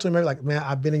got to talk to him, like, man,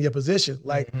 I've been in your position.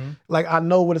 Like, like, I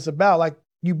know what it's about. Like,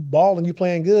 you balling, you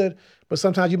playing good, but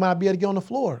sometimes you might not be able to get on the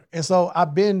floor. And so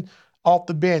I've been off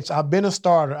the bench. I've been a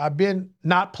starter. I've been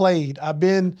not played. I've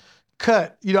been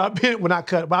cut. I've been, well, not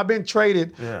cut, but I've been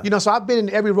traded. Yeah. So I've been in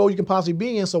every role you can possibly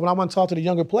be in. So when I want to talk to the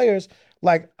younger players,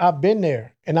 like, I've been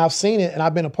there and I've seen it and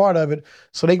I've been a part of it,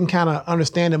 so they can kind of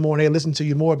understand it more and they listen to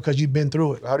you more because you've been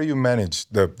through it. How do you manage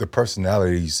the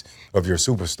personalities of your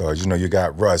superstars? You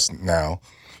got Russ now,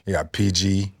 you got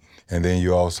PG, and then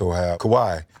you also have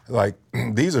Kawhi. Like,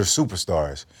 these are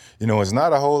superstars. It's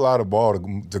not a whole lot of ball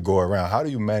to go around. How do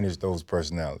you manage those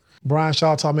personalities? Brian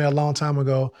Shaw taught me a long time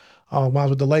ago when I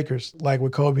was with the Lakers, like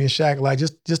with Kobe and Shaq, like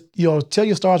just tell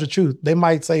your stars the truth. They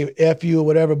might say F you or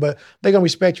whatever, but they're going to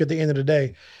respect you at the end of the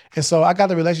day. And so I got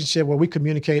the relationship where we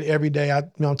communicate every day.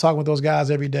 I'm talking with those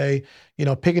guys every day,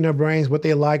 picking their brains, what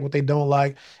they like, what they don't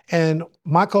like. And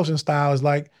my coaching style is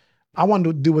like, I want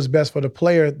to do what's best for the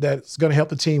player that's going to help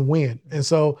the team win. And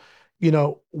so,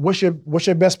 what's your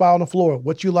best spot on the floor?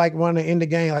 What you like running in the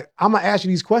game? Like, I'm gonna ask you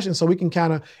these questions so we can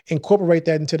kind of incorporate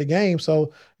that into the game.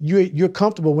 So you're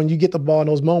comfortable when you get the ball in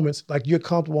those moments. Like, you're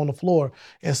comfortable on the floor.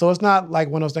 And so it's not like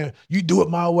one of those things, you do it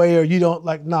my way or you don't.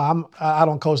 Like, no, I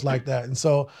don't coach like that. And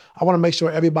so I want to make sure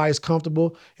everybody's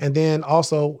comfortable. And then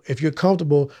also, if you're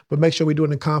comfortable, but make sure we do it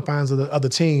in the confines of the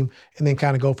team, and then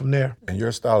kind of go from there. And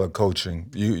your style of coaching,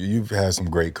 you've had some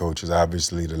great coaches.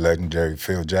 Obviously, the legendary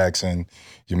Phil Jackson.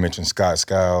 You mentioned Scott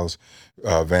Skiles,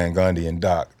 Van Gundy, and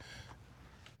Doc.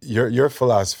 Your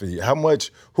philosophy,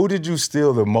 who did you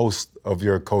steal the most of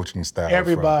your coaching style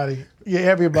Everybody. from? Yeah,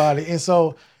 everybody. And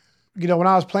so, when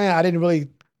I was playing, I didn't really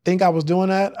think I was doing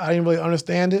that. I didn't really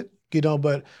understand it,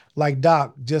 but like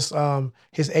Doc, just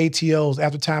his ATOs,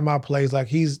 after timeout plays, like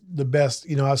he's the best,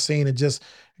 I've seen, and just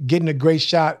getting a great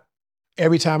shot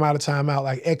every time out of timeout,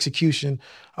 like execution.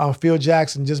 Phil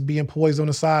Jackson, just being poised on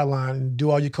the sideline and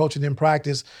do all your coaching in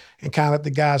practice and kind of let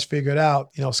the guys figure it out.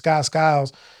 Scott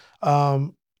Skiles,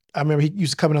 I remember he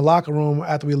used to come in the locker room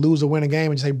after we lose or win a game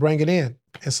and just say, bring it in.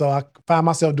 And so I find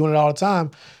myself doing it all the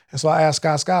time. And so I asked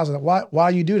Scott Skiles, like,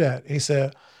 why do you do that? And he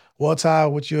said, well, Ty,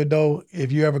 what you'll do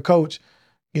if you ever coach,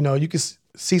 you can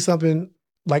see something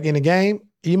like in a game,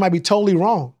 you might be totally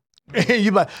wrong. And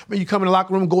you come in the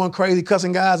locker room going crazy,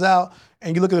 cussing guys out,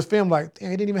 and you look at the film like,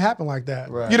 damn, it didn't even happen like that.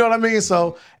 Right. You know what I mean?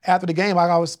 So after the game, I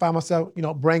always find myself,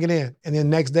 bring it in. And then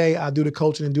next day, I do the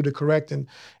coaching and do the correcting.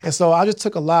 And so I just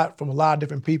took a lot from a lot of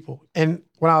different people. And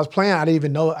when I was playing, I didn't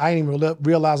even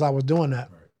realize I was doing that.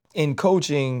 In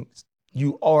coaching,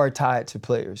 you are tied to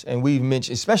players. And we've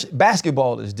mentioned, especially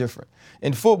basketball is different.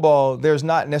 In football, there's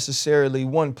not necessarily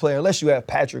one player, unless you have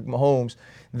Patrick Mahomes,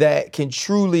 that can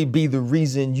truly be the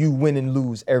reason you win and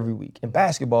lose every week. In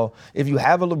basketball, if you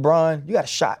have a LeBron, you got a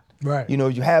shot. Right.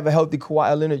 You have a healthy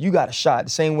Kawhi Leonard, you got a shot.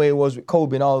 The same way it was with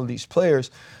Kobe and all of these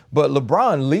players. But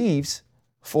LeBron leaves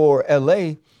for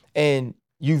LA, and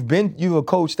you're a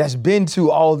coach that's been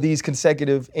to all these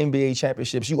consecutive NBA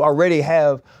championships. You already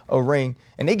have a ring,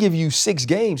 and they give you 6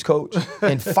 games, coach,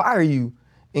 and fire you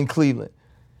in Cleveland.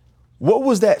 What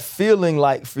was that feeling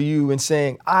like for you in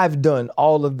saying, I've done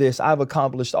all of this, I've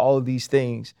accomplished all of these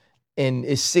things, and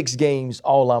is 6 games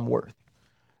all I'm worth?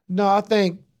 No, I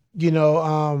think,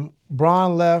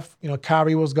 Bron left,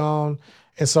 Kyrie was gone.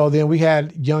 And so then we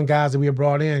had young guys that we had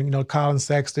brought in, Colin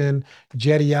Sexton,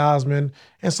 Jetty Osman.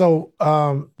 And so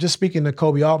just speaking to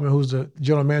Kobe Altman, who's the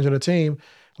general manager of the team,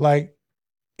 like,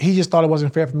 he just thought it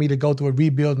wasn't fair for me to go through a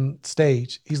rebuilding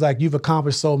stage. He's like, you've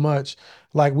accomplished so much.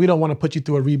 Like, we don't want to put you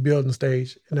through a rebuilding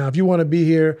stage. Now, if you want to be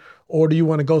here, or do you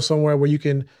want to go somewhere where you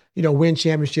can, win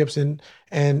championships and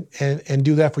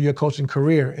do that for your coaching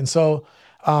career? And so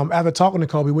after talking to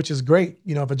Kobe, which is great,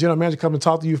 if a general manager comes to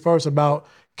talk to you first about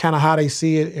kind of how they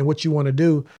see it and what you want to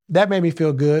do, that made me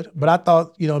feel good. But I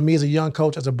thought, me as a young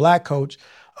coach, as a black coach,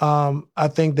 I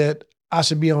think that I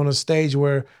should be on a stage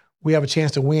where we have a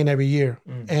chance to win every year.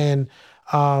 And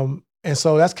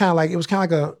so that's kind of like, it was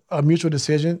kind of like a mutual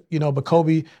decision, but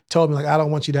Kobe told me, like, I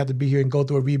don't want you to have to be here and go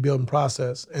through a rebuilding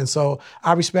process. And so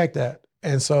I respect that.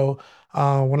 And so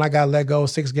when I got let go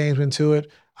 6 games into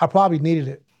it, I probably needed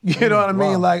it. You know what I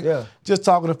mean? Wow. Yeah. Just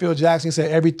talking to Phil Jackson, he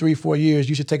said every 3-4 years,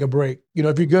 you should take a break.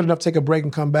 If you're good enough to take a break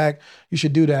and come back, you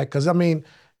should do that. Because,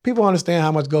 people understand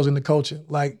how much goes into coaching.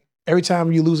 Like, every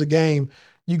time you lose a game,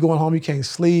 you going home, you can't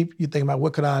sleep. You think about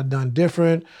what could I have done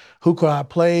different? Who could I have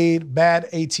played? Bad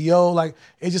ATO. Like,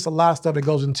 it's just a lot of stuff that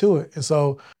goes into it. And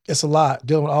so it's a lot,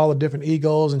 dealing with all the different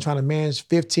egos and trying to manage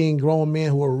 15 grown men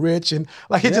who are rich. And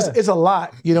like, it's a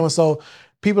lot, And so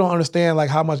people don't understand like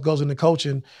how much goes into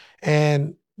coaching.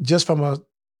 And just from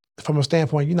a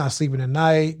standpoint, you're not sleeping at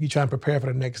night. You try and prepare for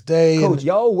the next day. Coach,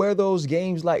 y'all wear those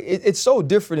games like, it's so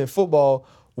different in football.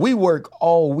 We work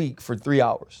all week for 3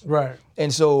 hours. Right.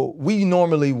 And so we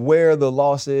normally wear the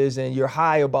losses and you're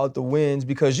high about the wins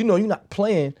because you're not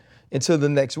playing until the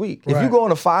next week. If you go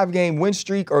on a 5-game win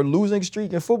streak or losing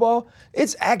streak in football,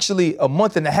 it's actually a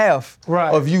month and a half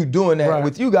of you doing that. Right.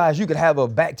 With you guys, you could have a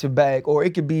back-to-back or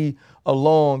it could be a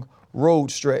long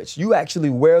road stretch. You actually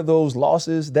wear those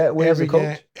losses that way as a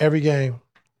coach? Every game.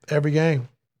 And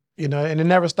it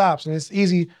never stops. And it's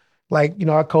easy. Like,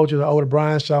 our coaches, the older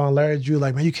Brian Shaw and Larry Drew,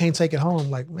 like, man, you can't take it home.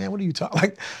 Like, man, what are you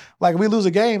talking? Like, if we lose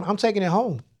a game, I'm taking it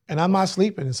home and I'm not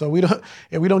sleeping. And so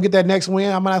if we don't get that next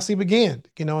win, I might not sleep again,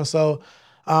 And so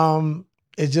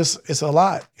it's a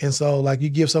lot. And so like, you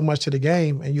give so much to the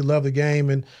game and you love the game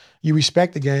and you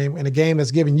respect the game and the game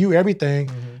that's giving you everything.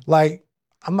 Like,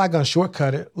 I'm not going to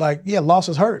shortcut it. Like, yeah,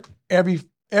 losses hurt every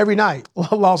night.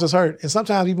 Losses hurt. And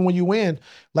sometimes even when you win,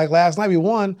 like last night we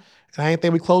won, and I didn't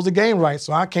think we closed the game right.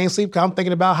 So I can't sleep because I'm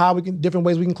thinking about how different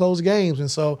ways we can close games.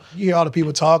 And so you hear all the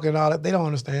people talking and all that, they don't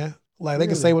understand. Like, they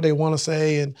can say what they want to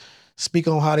say and speak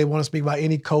on how they want to speak about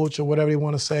any coach or whatever they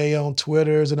want to say on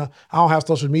Twitters. And I don't have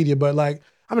social media, but like,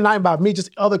 not about me, just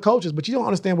other coaches, but you don't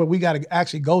understand what we got to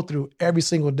actually go through every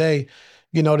single day,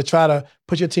 to try to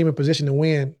put your team in position to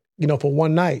win, for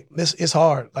one night. It's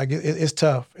hard. Like, it's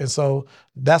tough. And so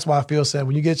that's why I feel sad.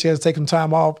 When you get a chance to take some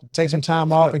time off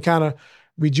and kind of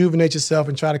rejuvenate yourself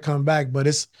and try to come back. But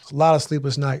it's a lot of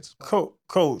sleepless nights.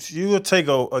 Coach, you would take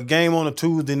a game on a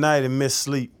Tuesday night and miss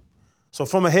sleep. So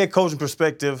from a head coaching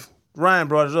perspective, Ryan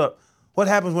brought it up. What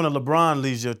happens when a LeBron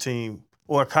leaves your team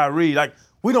or a Kyrie? Like,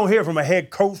 we don't hear from a head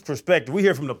coach perspective. We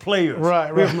hear from the players.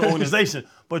 Right. We hear from the organization.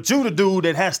 But you the dude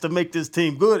that has to make this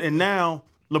team good. And now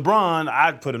LeBron,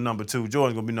 I'd put him number 2.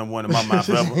 Jordan's going to be number 1 in my mind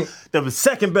forever. The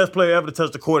second best player ever to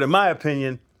touch the court, in my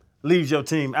opinion, leaves your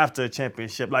team after a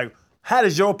championship. Like, how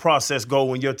does your process go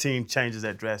when your team changes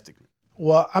that drastically?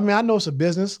 Well, I mean, I know it's a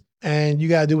business, and you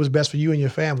got to do what's best for you and your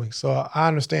family. So I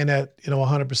understand that,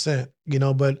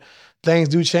 100%, but things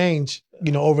do change,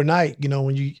 overnight,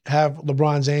 when you have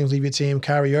LeBron James leave your team,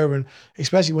 Kyrie Irving,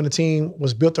 especially when the team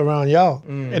was built around y'all.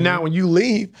 Mm-hmm. And now when you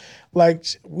leave, like,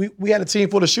 we had a team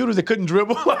full of shooters that couldn't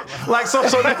dribble. like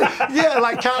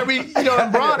Kyrie,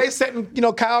 and Bron, they setting,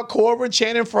 Kyle Korver,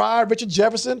 Channing Frye, Richard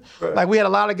Jefferson. Right. Like, we had a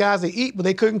lot of guys that eat, but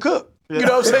they couldn't cook. Yeah. You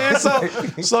know what I'm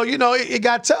saying? So it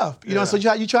got tough. So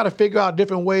you try to figure out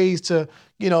different ways to,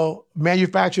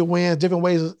 manufacture wins, different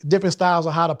ways, different styles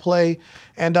of how to play.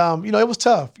 And, it was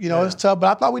tough. It was tough. But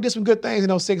I thought we did some good things in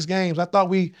those 6 games. I thought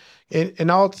we, in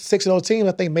all 6 of those teams,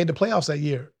 I think made the playoffs that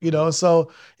year.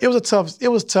 So it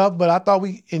was tough, but I thought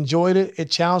we enjoyed it. It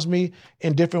challenged me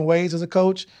in different ways as a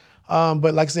coach.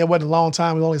 But like I said, it wasn't a long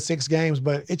time. It was only 6 games.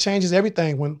 But it changes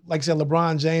everything when, like I said,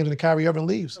 LeBron James and Kyrie Irving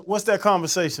leaves. What's that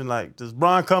conversation like? Does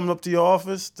Bron come up to your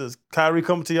office? Does Kyrie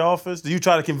come to your office? Do you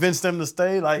try to convince them to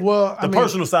stay? Like,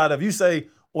 personal side of it. You say,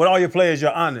 with all your players,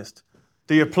 you're honest.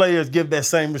 Do your players give that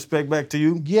same respect back to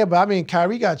you? Yeah, but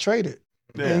Kyrie got traded.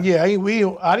 Yeah. And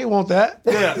I didn't want that.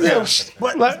 Yeah.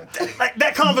 But like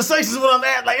that conversation is what I'm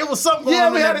at. Like, it was something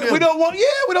going on. We don't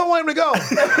want him to go.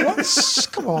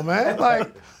 Come on, man.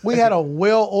 Like, we had a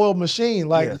well-oiled machine.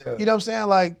 Like, you know what I'm saying?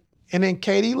 Like, and then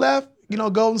KD left,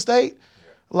 Golden State.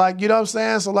 Like, you know what I'm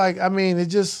saying? So, like, it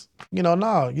just,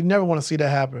 no, you never want to see that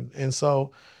happen. And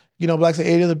so, but like I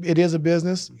said, it is a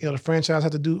business. The franchise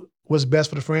has to do what's best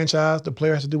for the franchise. The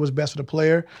player has to do what's best for the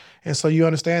player. And so you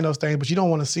understand those things, but you don't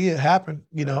want to see it happen.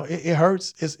 It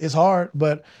hurts. It's hard,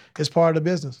 but it's part of the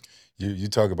business. You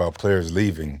talk about players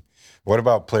leaving. What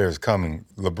about players coming?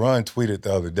 LeBron tweeted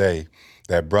the other day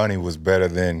that Bronny was better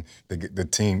than the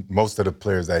team, most of the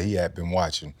players that he had been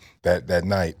watching that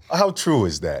night. How true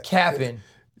is that? Capping.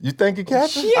 You think it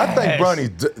capping? Yes. I think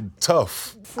Bronny's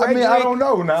tough. I don't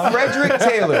know now. Frederick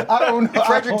Taylor. I don't know.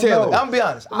 Frederick Taylor. Know. I'm gonna be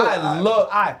honest. Look,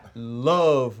 I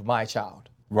love my child.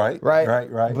 Right.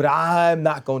 But I'm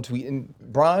not going to tweet. And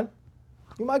Bron,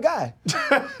 you're my guy.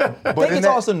 I think it's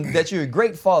awesome that you're a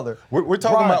great father. We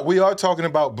are talking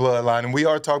about bloodline, and we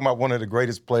are talking about one of the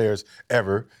greatest players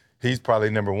ever. He's probably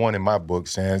number 1 in my book,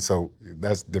 Shan, so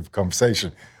that's a different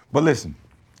conversation. But listen,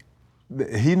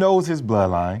 he knows his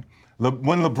bloodline.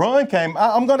 When LeBron came,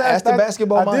 I'm going to ask the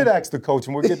basketball I mind. did ask the coach,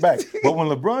 and we'll get back. But when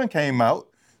LeBron came out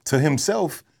to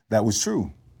himself, that was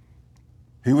true.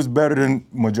 He was better than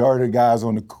majority of the guys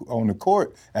on the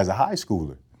court as a high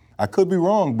schooler. I could be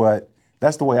wrong, but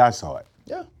that's the way I saw it.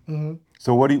 Yeah. Mm-hmm.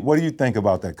 So what do you think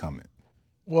about that comment?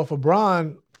 Well, for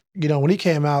Bron, when he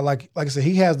came out, like I said,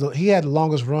 he had the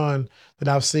longest run that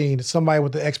I've seen. Somebody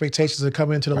with the expectations of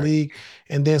coming into the league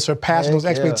and then surpassing those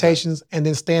expectations and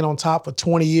then staying on top for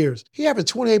 20 years. He averaged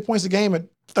 28 points a game at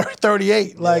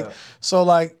 38.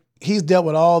 He's dealt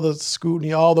with all the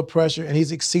scrutiny, all the pressure, and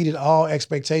he's exceeded all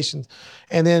expectations.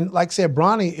 And then, like I said,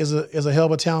 Bronny is a hell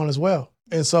of a talent as well.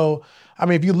 And so,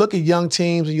 if you look at young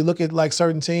teams and you look at like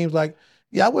certain teams, I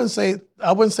wouldn't say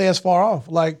as far off.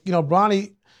 Like,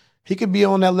 Bronny, he could be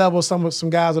on that level. Some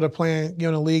guys that are playing,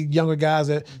 in the league, younger guys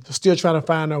that are still trying to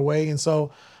find their way. And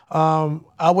so,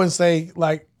 I wouldn't say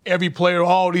like every player,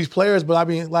 all these players, but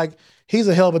he's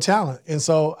a hell of a talent. And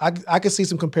so I could see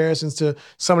some comparisons to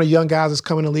some of the young guys that's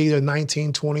coming in the league. They're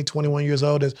 19, 20, 21 years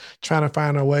old that's trying to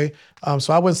find their way.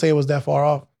 So I wouldn't say it was that far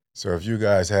off. So if you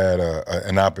guys had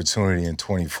an opportunity in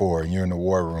 24 and you're in the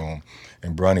war room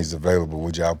and Bronny's available,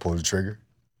 would y'all pull the trigger?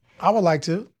 I would like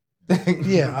to.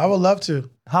 Yeah, I would love to.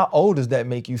 How old does that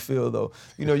make you feel, though?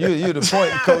 You're the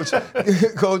point coach.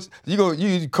 Coach,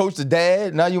 you coach the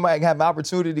dad. Now you might have an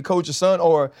opportunity to coach your son,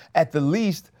 or at the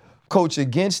least coach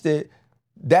against it.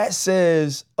 That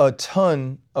says a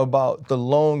ton about the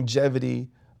longevity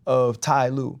of Ty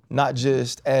Lue, not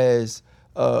just as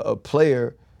a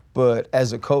player, but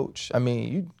as a coach.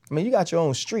 You got your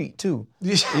own street too.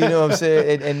 You know what I'm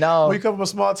saying? And now when you come from a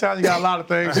small town, you got a lot of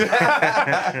things.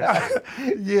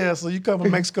 Yeah, so you come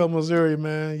from Mexico, Missouri,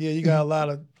 man. Yeah, you got a lot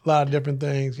of different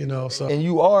things, So. And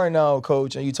you are now,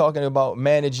 coach, and you're talking about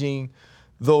managing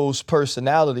those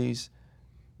personalities.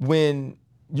 When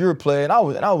you're a player, and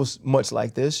I was much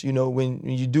like this. You know, when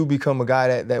you do become a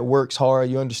guy that works hard,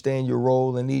 you understand your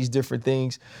role and these different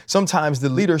things. Sometimes the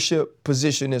leadership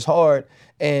position is hard,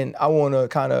 and I want to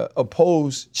kind of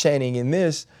oppose Channing in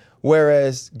this.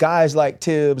 Whereas guys like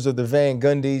Tibbs or the Van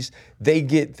Gundys, they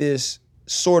get this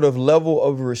sort of level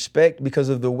of respect because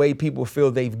of the way people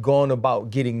feel they've gone about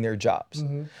getting their jobs,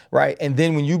 right? And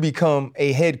then when you become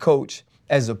a head coach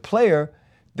as a player,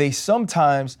 they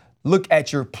sometimes look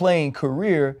at your playing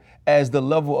career as the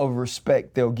level of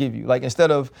respect they'll give you. Like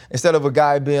instead of a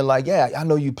guy being like, yeah, I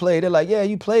know you played, they're like, yeah,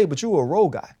 you played, but you were a role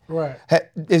guy. Right.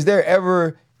 Is there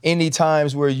ever any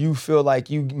times where you feel like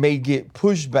you may get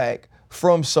pushback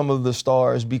from some of the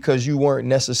stars because you weren't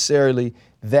necessarily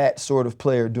that sort of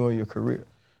player during your career?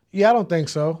 Yeah, I don't think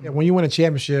so. When you win a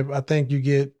championship, I think you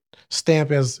get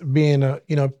stamped as being a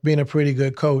pretty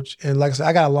good coach. And like I said,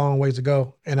 I got a long ways to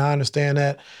go, and I understand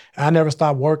that. I never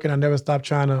stopped working. I never stopped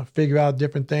trying to figure out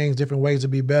different things, different ways to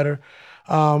be better.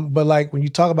 But like when you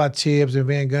talk about Tibbs and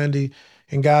Van Gundy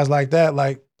and guys like that,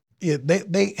 like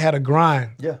they had a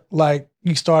grind. Yeah. Like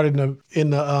you started in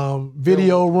the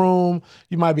video room.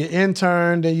 You might be an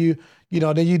intern, then you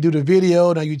do the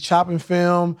video, then you chopping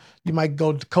film. You might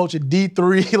go to coach at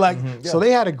D3. So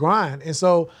they had a grind. And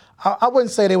so I wouldn't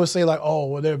say they would say like, oh,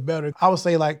 well, they're better. I would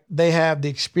say like they have the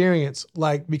experience,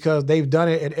 like because they've done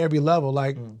it at every level.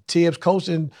 Like Tibbs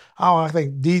coaching, I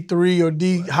think D3 or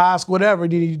D high school, whatever.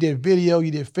 You did video,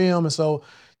 you did film. And so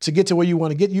to get to where you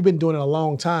want to get, you've been doing it a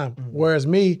long time. Whereas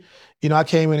me, I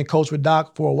came in and coached with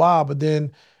Doc for a while, but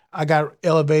then I got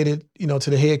elevated, to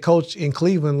the head coach in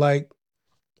Cleveland, like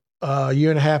a year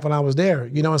and a half when I was there,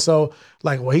 and so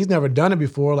like, well, he's never done it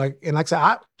before. Like, and like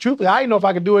I said, truthfully, I didn't know if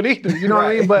I could do it either. You know what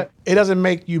I mean? But it doesn't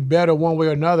make you better one way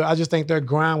or another. I just think their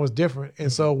grind was different.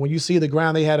 And so when you see the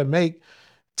grind they had to make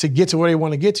to get to where they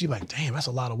want to get to, you're like, damn, that's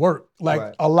a lot of work.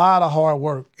 Like a lot of hard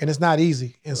work. And it's not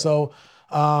easy. And so,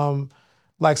 so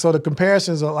the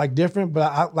comparisons are like different, but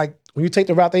I like when you take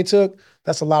the route they took,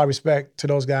 that's a lot of respect to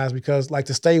those guys because like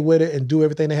to stay with it and do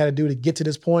everything they had to do to get to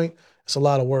this point, it's a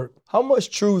lot of work. How much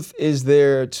truth is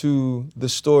there to the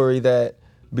story that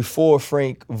before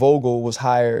Frank Vogel was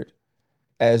hired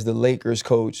as the Lakers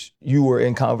coach, you were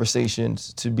in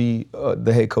conversations to be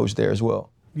the head coach there as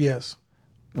well? Yes.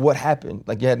 What happened?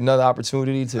 Like you had another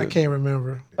opportunity to... I can't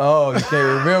remember. Oh, you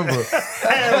can't remember.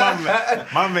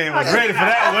 my man was ready for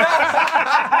that one.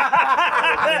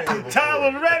 Tom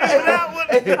was ready for that one.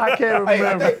 I can't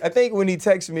remember. I think when he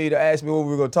texted me to ask me what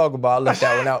we were going to talk about, I left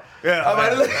that one out.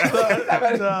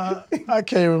 I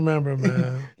can't remember,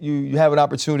 man. You have an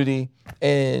opportunity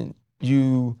and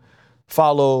you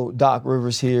follow Doc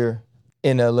Rivers here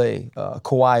in LA,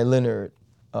 Kawhi Leonard,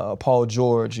 Paul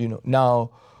George,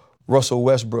 now Russell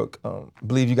Westbrook. I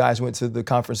believe you guys went to the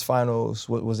conference finals,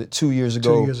 what was it, 2 years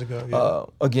ago? 2 years ago, yeah.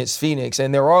 Against Phoenix.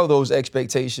 And there are those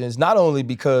expectations, not only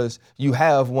because you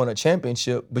have won a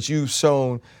championship, but you've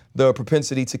shown the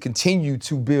propensity to continue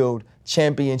to build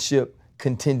championship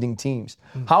contending teams.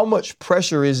 How much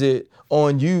pressure is it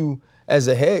on you as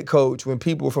a head coach when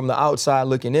people from the outside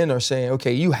looking in are saying,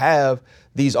 okay, you have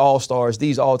these all-stars,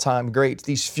 these all-time greats,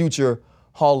 these future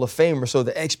Hall of Famers, so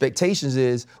the expectations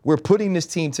is we're putting this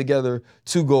team together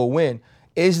to go win.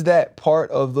 Is that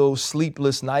part of those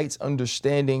sleepless nights,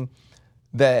 understanding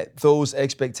that those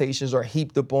expectations are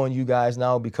heaped up on you guys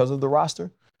now because of the roster?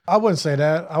 I wouldn't say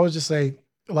that. I would just say,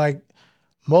 like,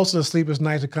 most of the sleepless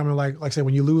nights are coming, like I said,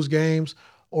 when you lose games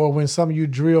or when some of you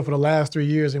drill for the last 3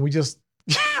 years and we just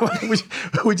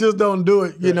we just don't do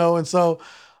it, And so,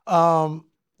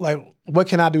 like, what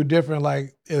can I do different?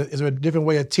 Like, is there a different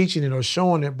way of teaching it or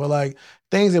showing it? But like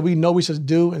things that we know we should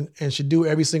do and should do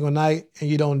every single night and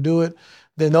you don't do it,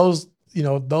 then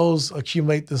those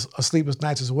accumulate this sleepless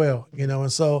nights as well,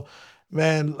 And so,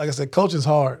 man, like I said, coaching's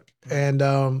hard. And,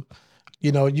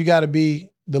 you got to be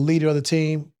the leader of the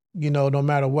team, no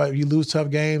matter what. You lose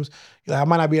tough games. I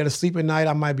might not be able to sleep at night.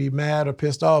 I might be mad or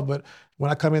pissed off, but when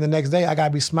I come in the next day, I got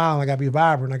to be smiling. I got to be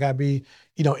vibrant. I got to be,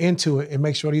 into it and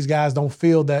make sure these guys don't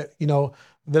feel that,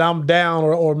 that I'm down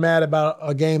or mad about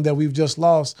a game that we've just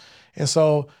lost. And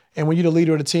so, and when you're the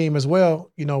leader of the team as well,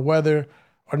 whether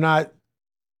or not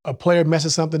a player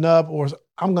messes something up or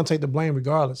I'm going to take the blame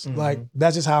regardless. Like,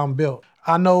 that's just how I'm built.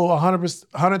 I know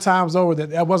 100 times over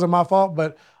that wasn't my fault,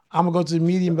 but I'm going to go to the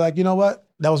media and be like, you know what?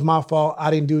 That was my fault.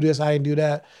 I didn't do this. I didn't do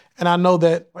that. And I know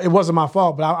that it wasn't my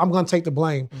fault, but I'm going to take the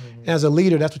blame. And as a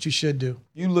leader, that's what you should do.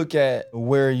 You look at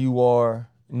where you are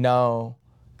now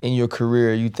in your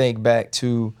career. You think back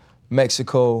to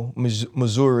Mexico,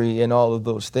 Missouri, and all of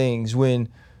those things. When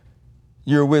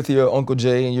you're with your Uncle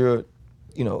Jay and you're,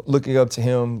 looking up to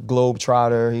him,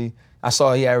 globetrotter, I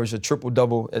saw he averaged a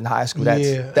triple-double in high school.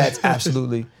 That's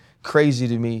absolutely crazy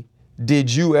to me.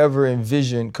 Did you ever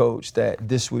envision, Coach, that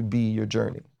this would be your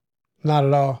journey? Not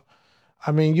at all.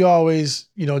 I mean, you always,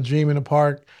 dream in the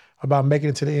park about making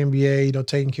it to the NBA,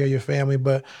 taking care of your family.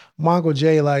 But my Uncle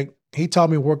Jay, like, he taught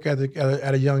me work ethic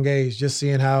at a young age, just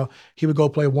seeing how he would go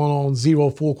play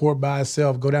 1-on-0 full court by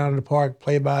himself, go down to the park,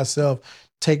 play by himself,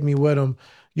 take me with him,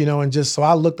 and just so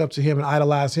I looked up to him and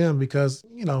idolized him because,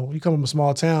 you come from a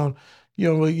small town, you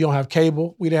don't have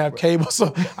cable. We didn't have cable,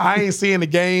 so I ain't seeing the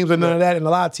games and none of that. And a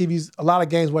lot of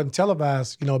games wasn't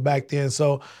televised, back then.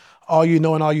 So all you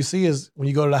know and all you see is when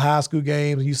you go to the high school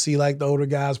games and you see like the older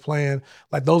guys playing,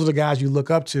 like those are the guys you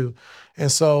look up to. And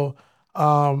so,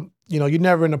 you're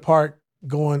never in the park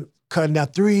cutting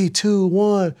out 3, 2,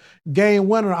 1, game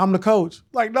winner, I'm the coach.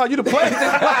 Like, no, you the player.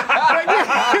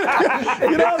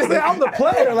 You know what I'm saying? I'm the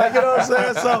player. Like, you know what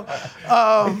I'm saying? So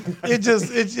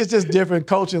it's just different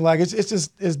coaching. Like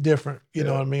it's different, you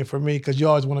know what I mean, for me, because you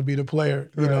always want to be the player,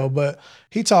 you know. But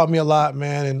he taught me a lot,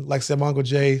 man. And like I said, my Uncle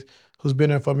Jay, who's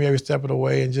been there for me every step of the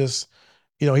way, and just,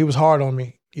 he was hard on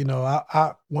me.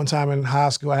 I one time in high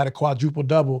school I had a quadruple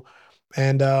double,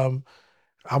 and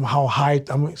I'm how hyped.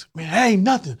 Man, that ain't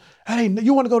nothing.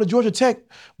 You want to go to Georgia Tech?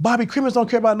 Bobby Crimmins don't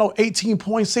care about no 18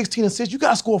 points, 16 assists. You got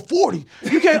to score 40.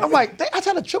 You can't. I'm like, I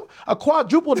had a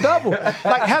quadruple double.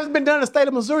 Like, hasn't been done in the state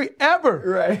of Missouri ever.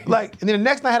 Right. Like, and then the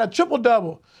next night I had a triple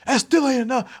double. That still ain't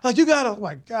enough. Like, you got to,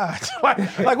 like, God.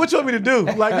 like, what you want me to do?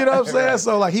 Like, you know what I'm saying?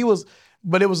 So, like,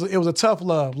 but it was a tough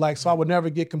love. Like, so I would never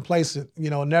get complacent,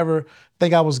 never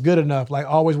think I was good enough. Like,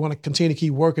 always want to continue to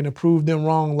keep working to prove them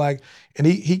wrong. Like, and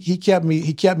he kept me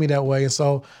that way. And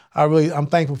so I'm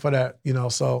thankful for that,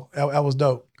 so that was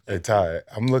dope. Hey, Ty,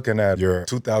 I'm looking at your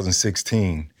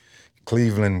 2016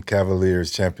 Cleveland Cavaliers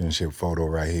championship photo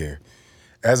right here.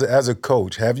 As a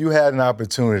coach, have you had an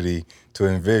opportunity to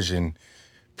envision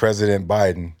President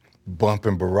Biden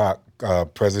bumping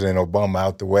President Obama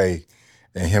out the way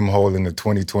and him holding the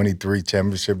 2023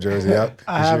 championship jersey up?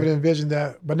 I haven't envisioned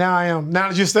that, but now I am. Now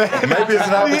that you say it. Maybe it's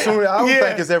an opportunity. I don't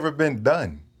think it's ever been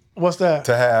done. What's that?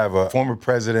 To have a former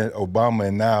President Obama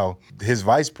and now his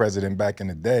vice president back in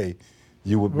the day,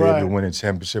 you would be able to win a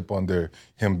championship under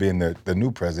him being the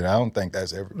new president. I don't think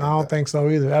that's ever been done. I don't think so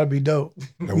either. That'd be dope.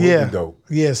 That would be dope.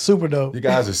 Yeah, super dope. You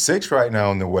guys are 6th right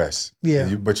now in the West.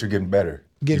 Yeah. But you're getting better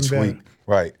Getting each better. week.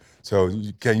 Right. So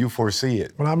can you foresee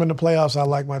it? When I'm in the playoffs, I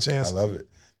like my chances. I love it.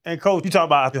 And Coach, you talk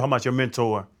about how much your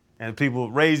mentor and people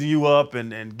raising you up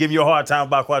and giving you a hard time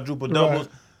about quadruple doubles.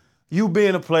 Right. You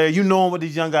being a player, you knowing what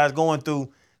these young guys going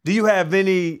through. Do you have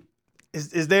any?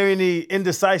 Is there any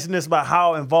indecisiveness about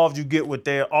how involved you get with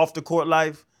their off the court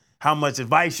life? How much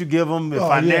advice you give them?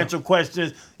 Financial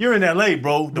questions. You're in LA,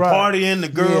 bro. The partying, the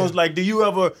girls. Like, do you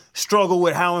ever struggle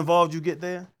with how involved you get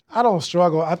there? I don't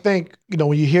struggle. I think,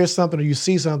 when you hear something or you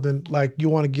see something, like, you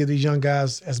want to give these young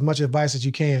guys as much advice as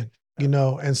you can,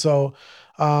 And so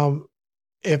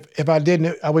if I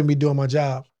didn't, I wouldn't be doing my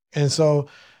job. And so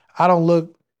I don't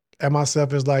look at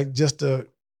myself as like just a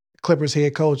Clippers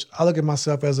head coach. I look at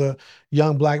myself as a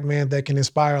young black man that can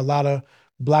inspire a lot of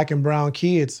black and brown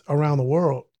kids around the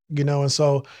world, And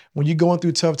so when you're going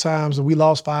through tough times and we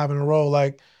lost 5 in a row,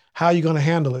 like, how are you going to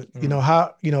handle it?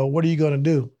 What are you going to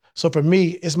do? So for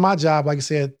me, it's my job, like I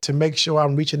said, to make sure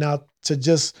I'm reaching out to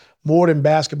just more than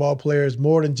basketball players,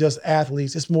 more than just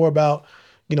athletes. It's more about,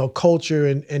 culture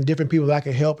and different people that I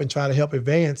can help and try to help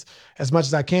advance as much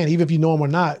as I can, even if you know them or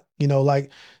not.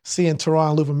 Like seeing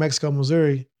Teron Lou from Mexico,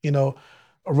 Missouri,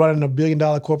 running a $1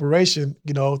 billion corporation,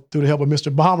 through the help of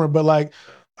Mr. Bomber. But like,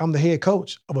 I'm the head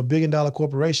coach of a $1 billion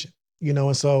corporation,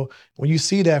 And so when you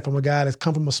see that from a guy that's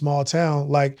come from a small town,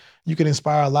 like, you can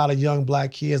inspire a lot of young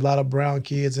black kids, a lot of brown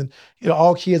kids, and,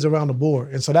 all kids around the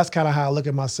board. And so that's kind of how I look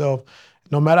at myself.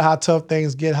 No matter how tough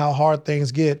things get, how hard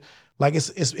things get, like,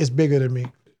 it's bigger than me.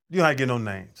 You don't have to get no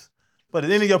names. But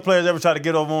did any of your players ever try to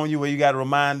get over on you where you got to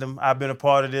remind them, I've been a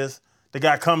part of this? The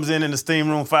guy comes in the steam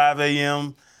room 5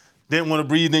 a.m., didn't want to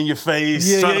breathe in your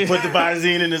face, trying to put the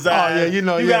Visine in his eye. Oh,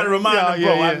 yeah, you got to remind them,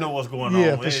 bro, I know what's going on.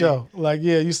 Yeah, for sure. Like,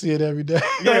 you see it every day.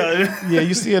 Yeah.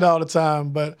 You see it all the time,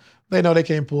 but they know they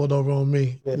can't pull it over on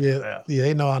me. Yeah,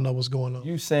 they know I know what's going on.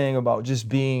 You saying about just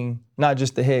being not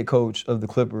just the head coach of the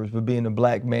Clippers, but being a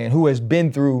black man who has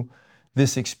been through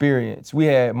this experience. We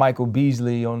had Michael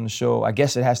Beasley on the show. I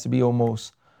guess it has to be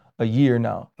almost a year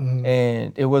now. Mm-hmm.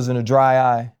 And it wasn't a dry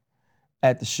eye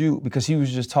at the shoot because he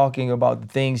was just talking about the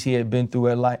things he had been through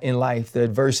in life, the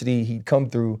adversity he'd come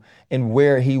through, and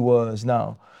where he was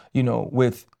now,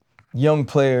 with young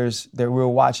players that we're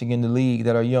watching in the league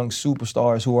that are young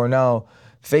superstars who are now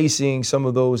facing some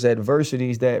of those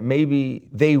adversities that maybe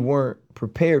they weren't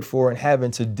prepared for and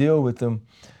having to deal with them.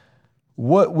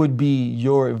 What would be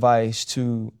your advice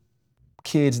to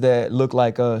kids that look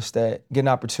like us that get an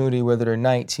opportunity, whether they're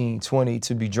 19, 20,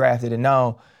 to be drafted, and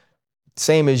now,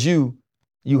 same as you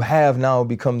have now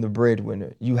become the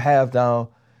breadwinner. You have now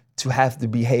to have to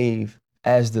behave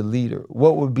as the leader.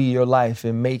 What would be your life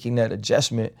in making that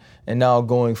adjustment and now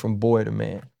going from boy to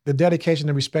man? The dedication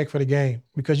and respect for the game,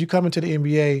 because you come into the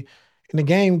NBA and the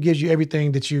game gives you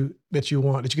everything that you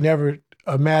want, that you can ever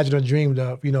imagine or dreamed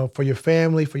of, for your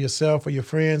family, for yourself, for your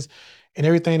friends, and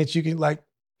everything that you can, like,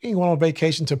 you can go on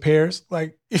vacation to Paris,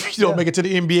 like, if you don't make it to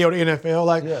the NBA or the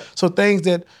NFL, so things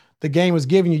that the game is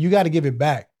giving you, you got to give it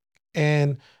back.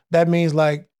 And that means,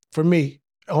 like, for me,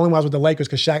 only when I was with the Lakers,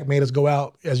 because Shaq made us go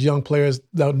out as young players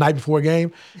the night before a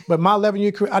game. But my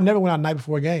 11-year career, I never went out the night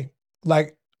before a game.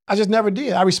 Like, I just never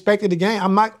did. I respected the game.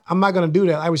 I'm not going to do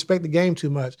that. I respect the game too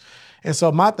much. And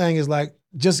so my thing is, like,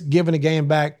 just giving the game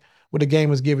back what the game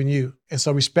was giving you. And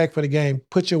so respect for the game.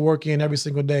 Put your work in every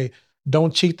single day.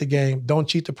 Don't cheat the game. Don't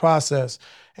cheat the process.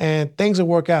 And things will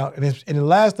work out. And the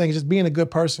last thing is just being a good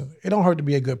person. It don't hurt to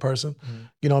be a good person.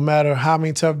 No matter how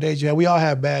many tough days you have. We all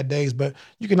have bad days, but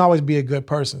you can always be a good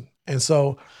person. And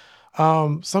so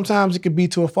sometimes it could be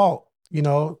to a fault.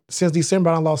 Since December,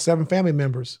 I lost 7 family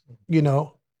members,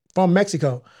 from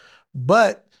Mexico.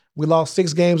 But we lost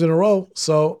 6 games in a row.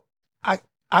 So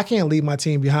I can't leave my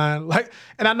team behind.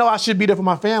 And I know I should be there for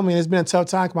my family. And it's been a tough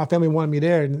time because my family wanted me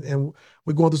there. And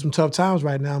we're going through some tough times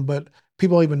right now. But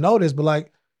people don't even know this. But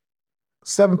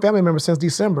 7 family members since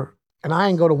December. And I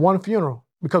ain't go to one funeral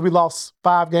because we lost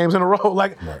 5 games in a row.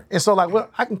 And so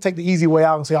I can take the easy way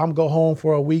out and say, I'm going to go home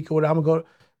for a week or whatever. I'm going to go.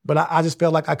 But I just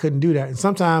felt like I couldn't do that. And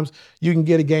sometimes you can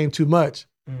get a game too much.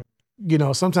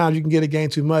 Sometimes you can get a game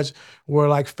too much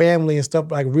where family and stuff,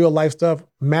 real life stuff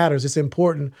matters. It's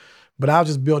important. But I was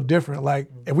just built different.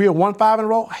 If we had won 5 in a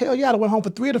row, hell yeah, I'd have went home for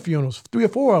 3 of the funerals, 3 or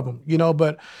 4 of them,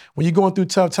 But when you're going through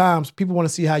tough times, people want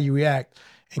to see how you react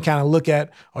and kind of look at,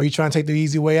 are you trying to take the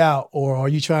easy way out, or are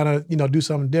you trying to, do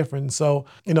something different? And so,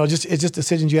 it's just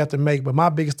decisions you have to make. But my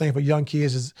biggest thing for young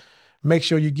kids is make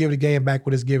sure you give the game back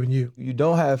what it's giving you. You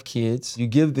don't have kids. You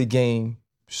give the game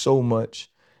so much.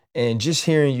 And just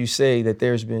hearing you say that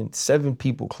there's been 7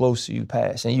 people close to you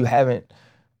pass, and you haven't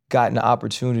gotten the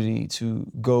opportunity to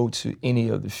go to any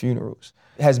of the funerals.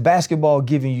 Has basketball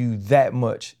given you that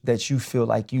much that you feel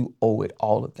like you owe it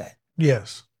all of that?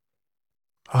 Yes,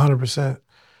 100%.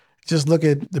 Just look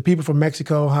at the people from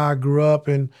Mexico, how I grew up,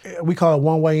 and we call it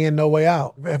one way in, no way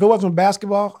out. If it wasn't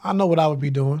basketball, I know what I would be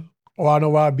doing, or I know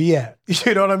where I'd be at.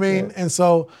 You know what I mean? Yeah. And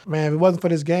so, man, if it wasn't for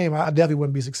this game, I definitely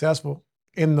wouldn't be successful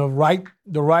in the right,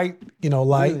 light.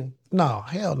 Really? No,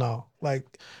 hell no.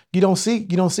 You don't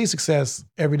see success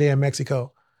every day in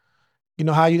Mexico.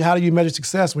 How do you measure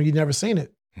success when you've never seen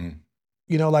it?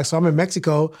 So I'm in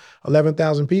Mexico,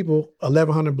 11,000 people,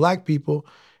 1,100 black people,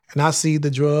 and I see the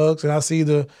drugs and I see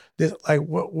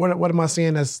what am I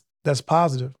seeing that's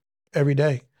positive every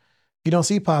day? You don't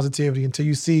see positivity until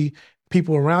you see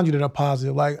people around you that are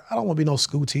positive. I don't want to be no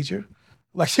school teacher.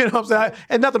 You know what I'm saying?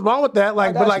 And nothing wrong with that.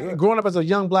 Growing up as a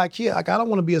young black kid, I don't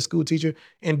want to be a school teacher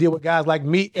and deal with guys like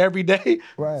me every day.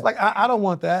 Right. I don't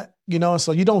want that, And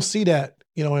so you don't see that,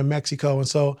 in Mexico. And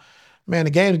so, man,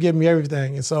 the game's giving me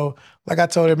everything. And so, like I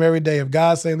told him every day, if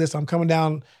God's saying, listen, I'm coming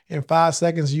down in 5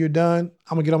 seconds, you're done,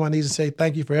 I'm going to get on my knees and say,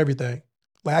 thank you for everything.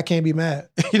 I can't be mad.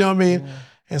 You know what I mean? Yeah.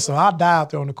 And so I die out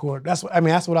there on the court. That's what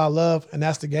I love, and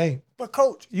that's the game. But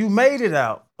Coach, you made it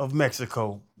out of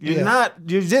Mexico. You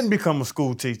didn't become a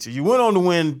school teacher. You went on to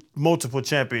win multiple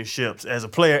championships as a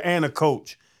player and a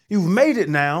coach. You've made it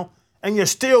now, and you're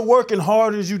still working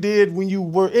hard as you did when you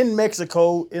were in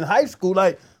Mexico in high school.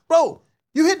 Bro,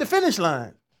 you hit the finish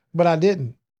line. But I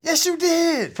didn't. Yes, you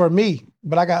did. For me,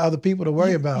 but I got other people to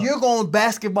worry about. You're going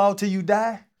basketball till you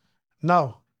die?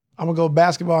 No. I'm going to go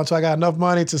basketball until I got enough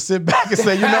money to sit back and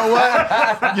say, you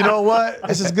know what?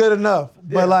 This is good enough.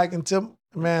 Yeah. But until,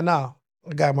 man, no.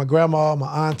 I got my grandma,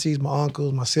 my aunties, my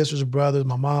uncles, my sisters, brothers,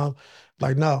 my mom.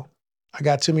 No. I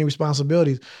got too many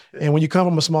responsibilities. And when you come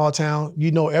from a small town,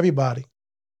 you know everybody.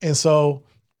 And so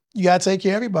you got to take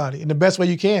care of everybody in the best way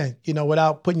you can,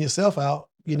 without putting yourself out,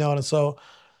 And so,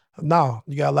 no,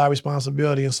 you got a lot of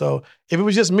responsibility. And so if it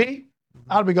was just me,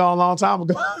 I'd have been gone a long time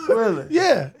ago. Really?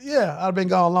 Yeah. I'd have been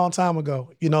gone a long time ago,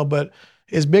 but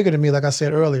it's bigger than me, like I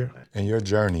said earlier. In your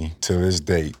journey to this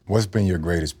date, what's been your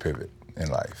greatest pivot in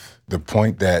life? The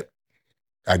point that,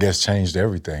 I guess, changed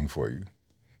everything for you,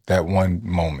 that one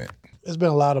moment. It's been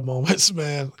a lot of moments,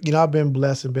 man. I've been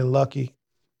blessed and been lucky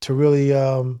to really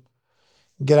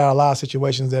get out of a lot of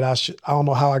situations that I don't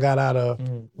know how I got out of.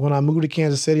 When I moved to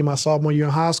Kansas City my sophomore year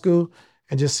in high school,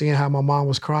 and just seeing how my mom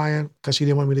was crying because she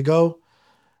didn't want me to go,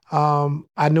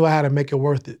 I knew I had to make it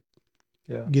worth it.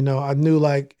 Yeah. You know, I knew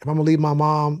like if I'm gonna leave my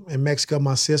mom in Mexico,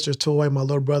 my sister's toy, my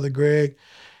little brother Greg,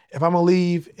 if I'm gonna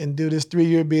leave and do this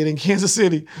 3-year bid in Kansas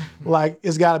City, like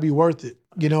it's gotta be worth it.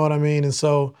 You know what I mean? And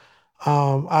so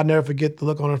I'll never forget the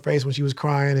look on her face when she was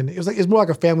crying. And it's more like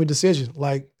a family decision.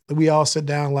 Like we all sit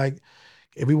down, like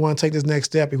if we want to take this next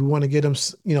step, if we want to get them,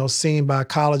 you know, seen by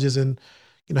colleges and,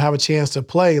 you know, have a chance to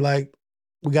play, like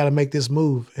we got to make this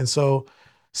move. And so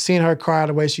seeing her cry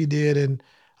the way she did and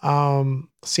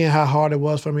seeing how hard it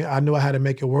was for me, I knew I had to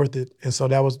make it worth it. And so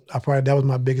that was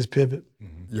my biggest pivot.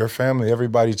 Your family,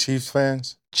 everybody Chiefs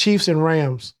fans? Chiefs and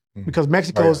Rams. Because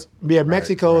Mexico's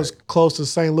is close to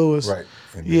St. Louis. Right.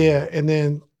 Yeah, and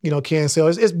then, you know, Kansas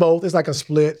City. It's both. It's like a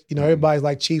split. You know, everybody's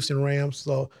like Chiefs and Rams.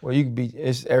 So Well,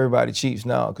 it's everybody Chiefs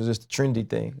now because it's the trendy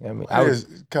thing. I mean,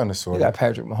 kind of sort you of. got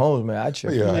Patrick Mahomes, man. I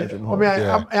cheer for Patrick Mahomes.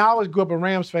 I mean, I always grew up a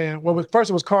Rams fan. Well, first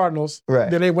it was Cardinals. Right.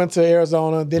 Then they went to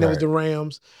Arizona. Then it was the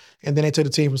Rams. And then they took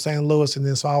the team from St. Louis. And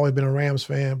then so I've always been a Rams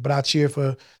fan. But I cheer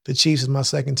for the Chiefs as my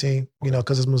second team, you know,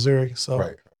 because it's Missouri.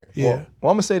 So, yeah.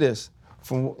 Well, I'm going to say this.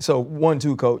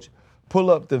 1-2, Coach. Pull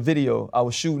up the video I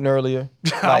was shooting earlier.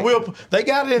 I will. They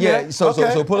got it in there. So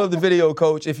pull up the video,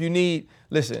 Coach. If you need,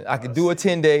 listen, I could do a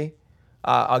 10-day.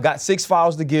 I got 6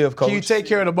 fouls to give, Coach. Can you take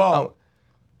care of the ball?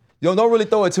 Don't really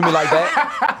throw it to me like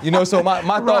that. You know, so my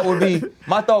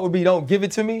thought would be don't give it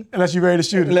to me. Unless you're ready to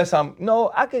shoot it.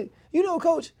 I could, you know,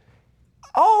 Coach,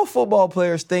 all football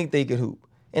players think they could hoop.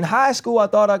 In high school, I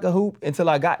thought I could hoop until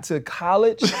I got to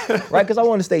college, right? Because I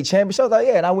wanted to stay champion. So I was like,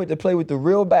 and I went to play with the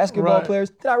real basketball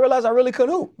players. Then I realized I really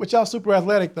couldn't hoop. But y'all super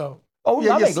athletic, though. Oh,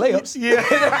 I make layups. Yeah.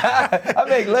 I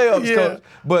make layups, Coach.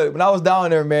 But when I was down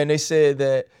there, man, they said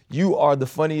that you are the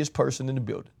funniest person in the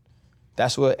building.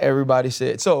 That's what everybody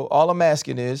said. So all I'm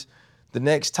asking is, the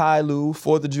next Ty Lue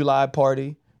 4th of July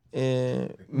party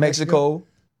in Mexico,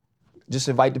 just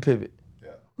invite the pivot.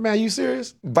 Man, you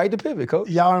serious? Invite the pivot, Coach.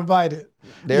 Y'all invited.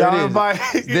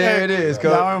 There it is,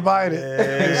 Coach. Y'all invited.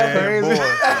 It's crazy. Boy.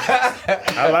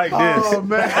 I like this. Oh,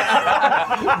 man.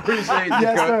 Appreciate you,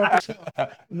 yes, Coach. sir.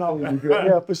 No, we good.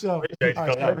 Yeah, for sure.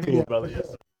 Cool, brother.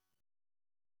 Yes,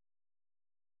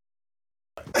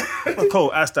 sir.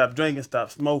 Coach, I stopped drinking,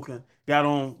 stopped smoking. Got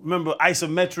on, remember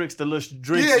isometrics, the little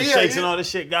drinks and shakes and all this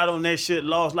shit. Got on that shit,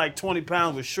 lost like 20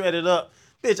 pounds, was shredded up.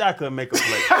 Bitch, I couldn't make a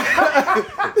play.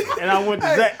 And I went to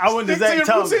Zach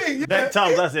Thomas. Zach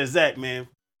Thomas, I said, Zach, man,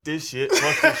 this shit,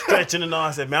 stretching and all.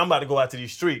 I said, man, I'm about to go out to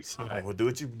these streets. I'm like, well, do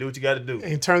what you got to do.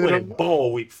 And turn it up.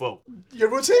 Ball week, folk. Your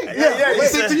routine. Yeah.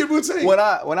 Stick to your routine. When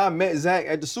I met Zach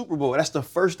at the Super Bowl, that's the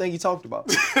first thing he talked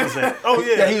about. Oh,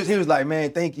 yeah. He was like,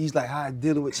 man, thank you. He's like, how I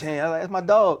dealing with Chan? I was like, that's my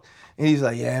dog. And he's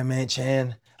like, yeah, man,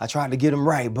 Chan, I tried to get him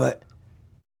right, but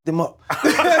them up.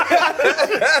 You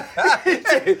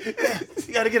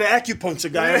got to get an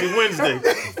acupuncture guy every Wednesday.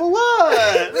 For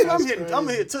what? I'm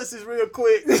gonna hit Tootsies real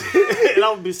quick, and I'm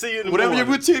gonna be seeing you in the whatever morning.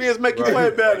 your routine is, make you play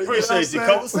better. Appreciate you,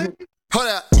 Coach. Hold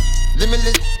up.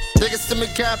 Limitless. Niggas to me,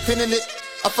 got pin in it.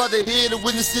 I father here to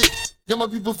witness it. Got my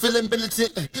people feeling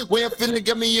militant. Way I'm feeling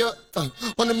got me up.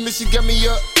 On the mission got me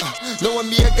up. Knowing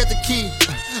me, I got the key.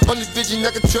 Only vision I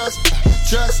can trust.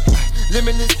 Trust.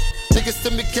 Limitless. Niggas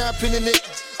to me, got pin in it.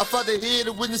 I father here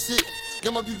to witness it.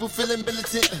 Got my people feeling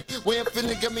militant. Way I'm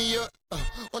feeling got me up.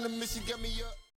 On the mission got me up.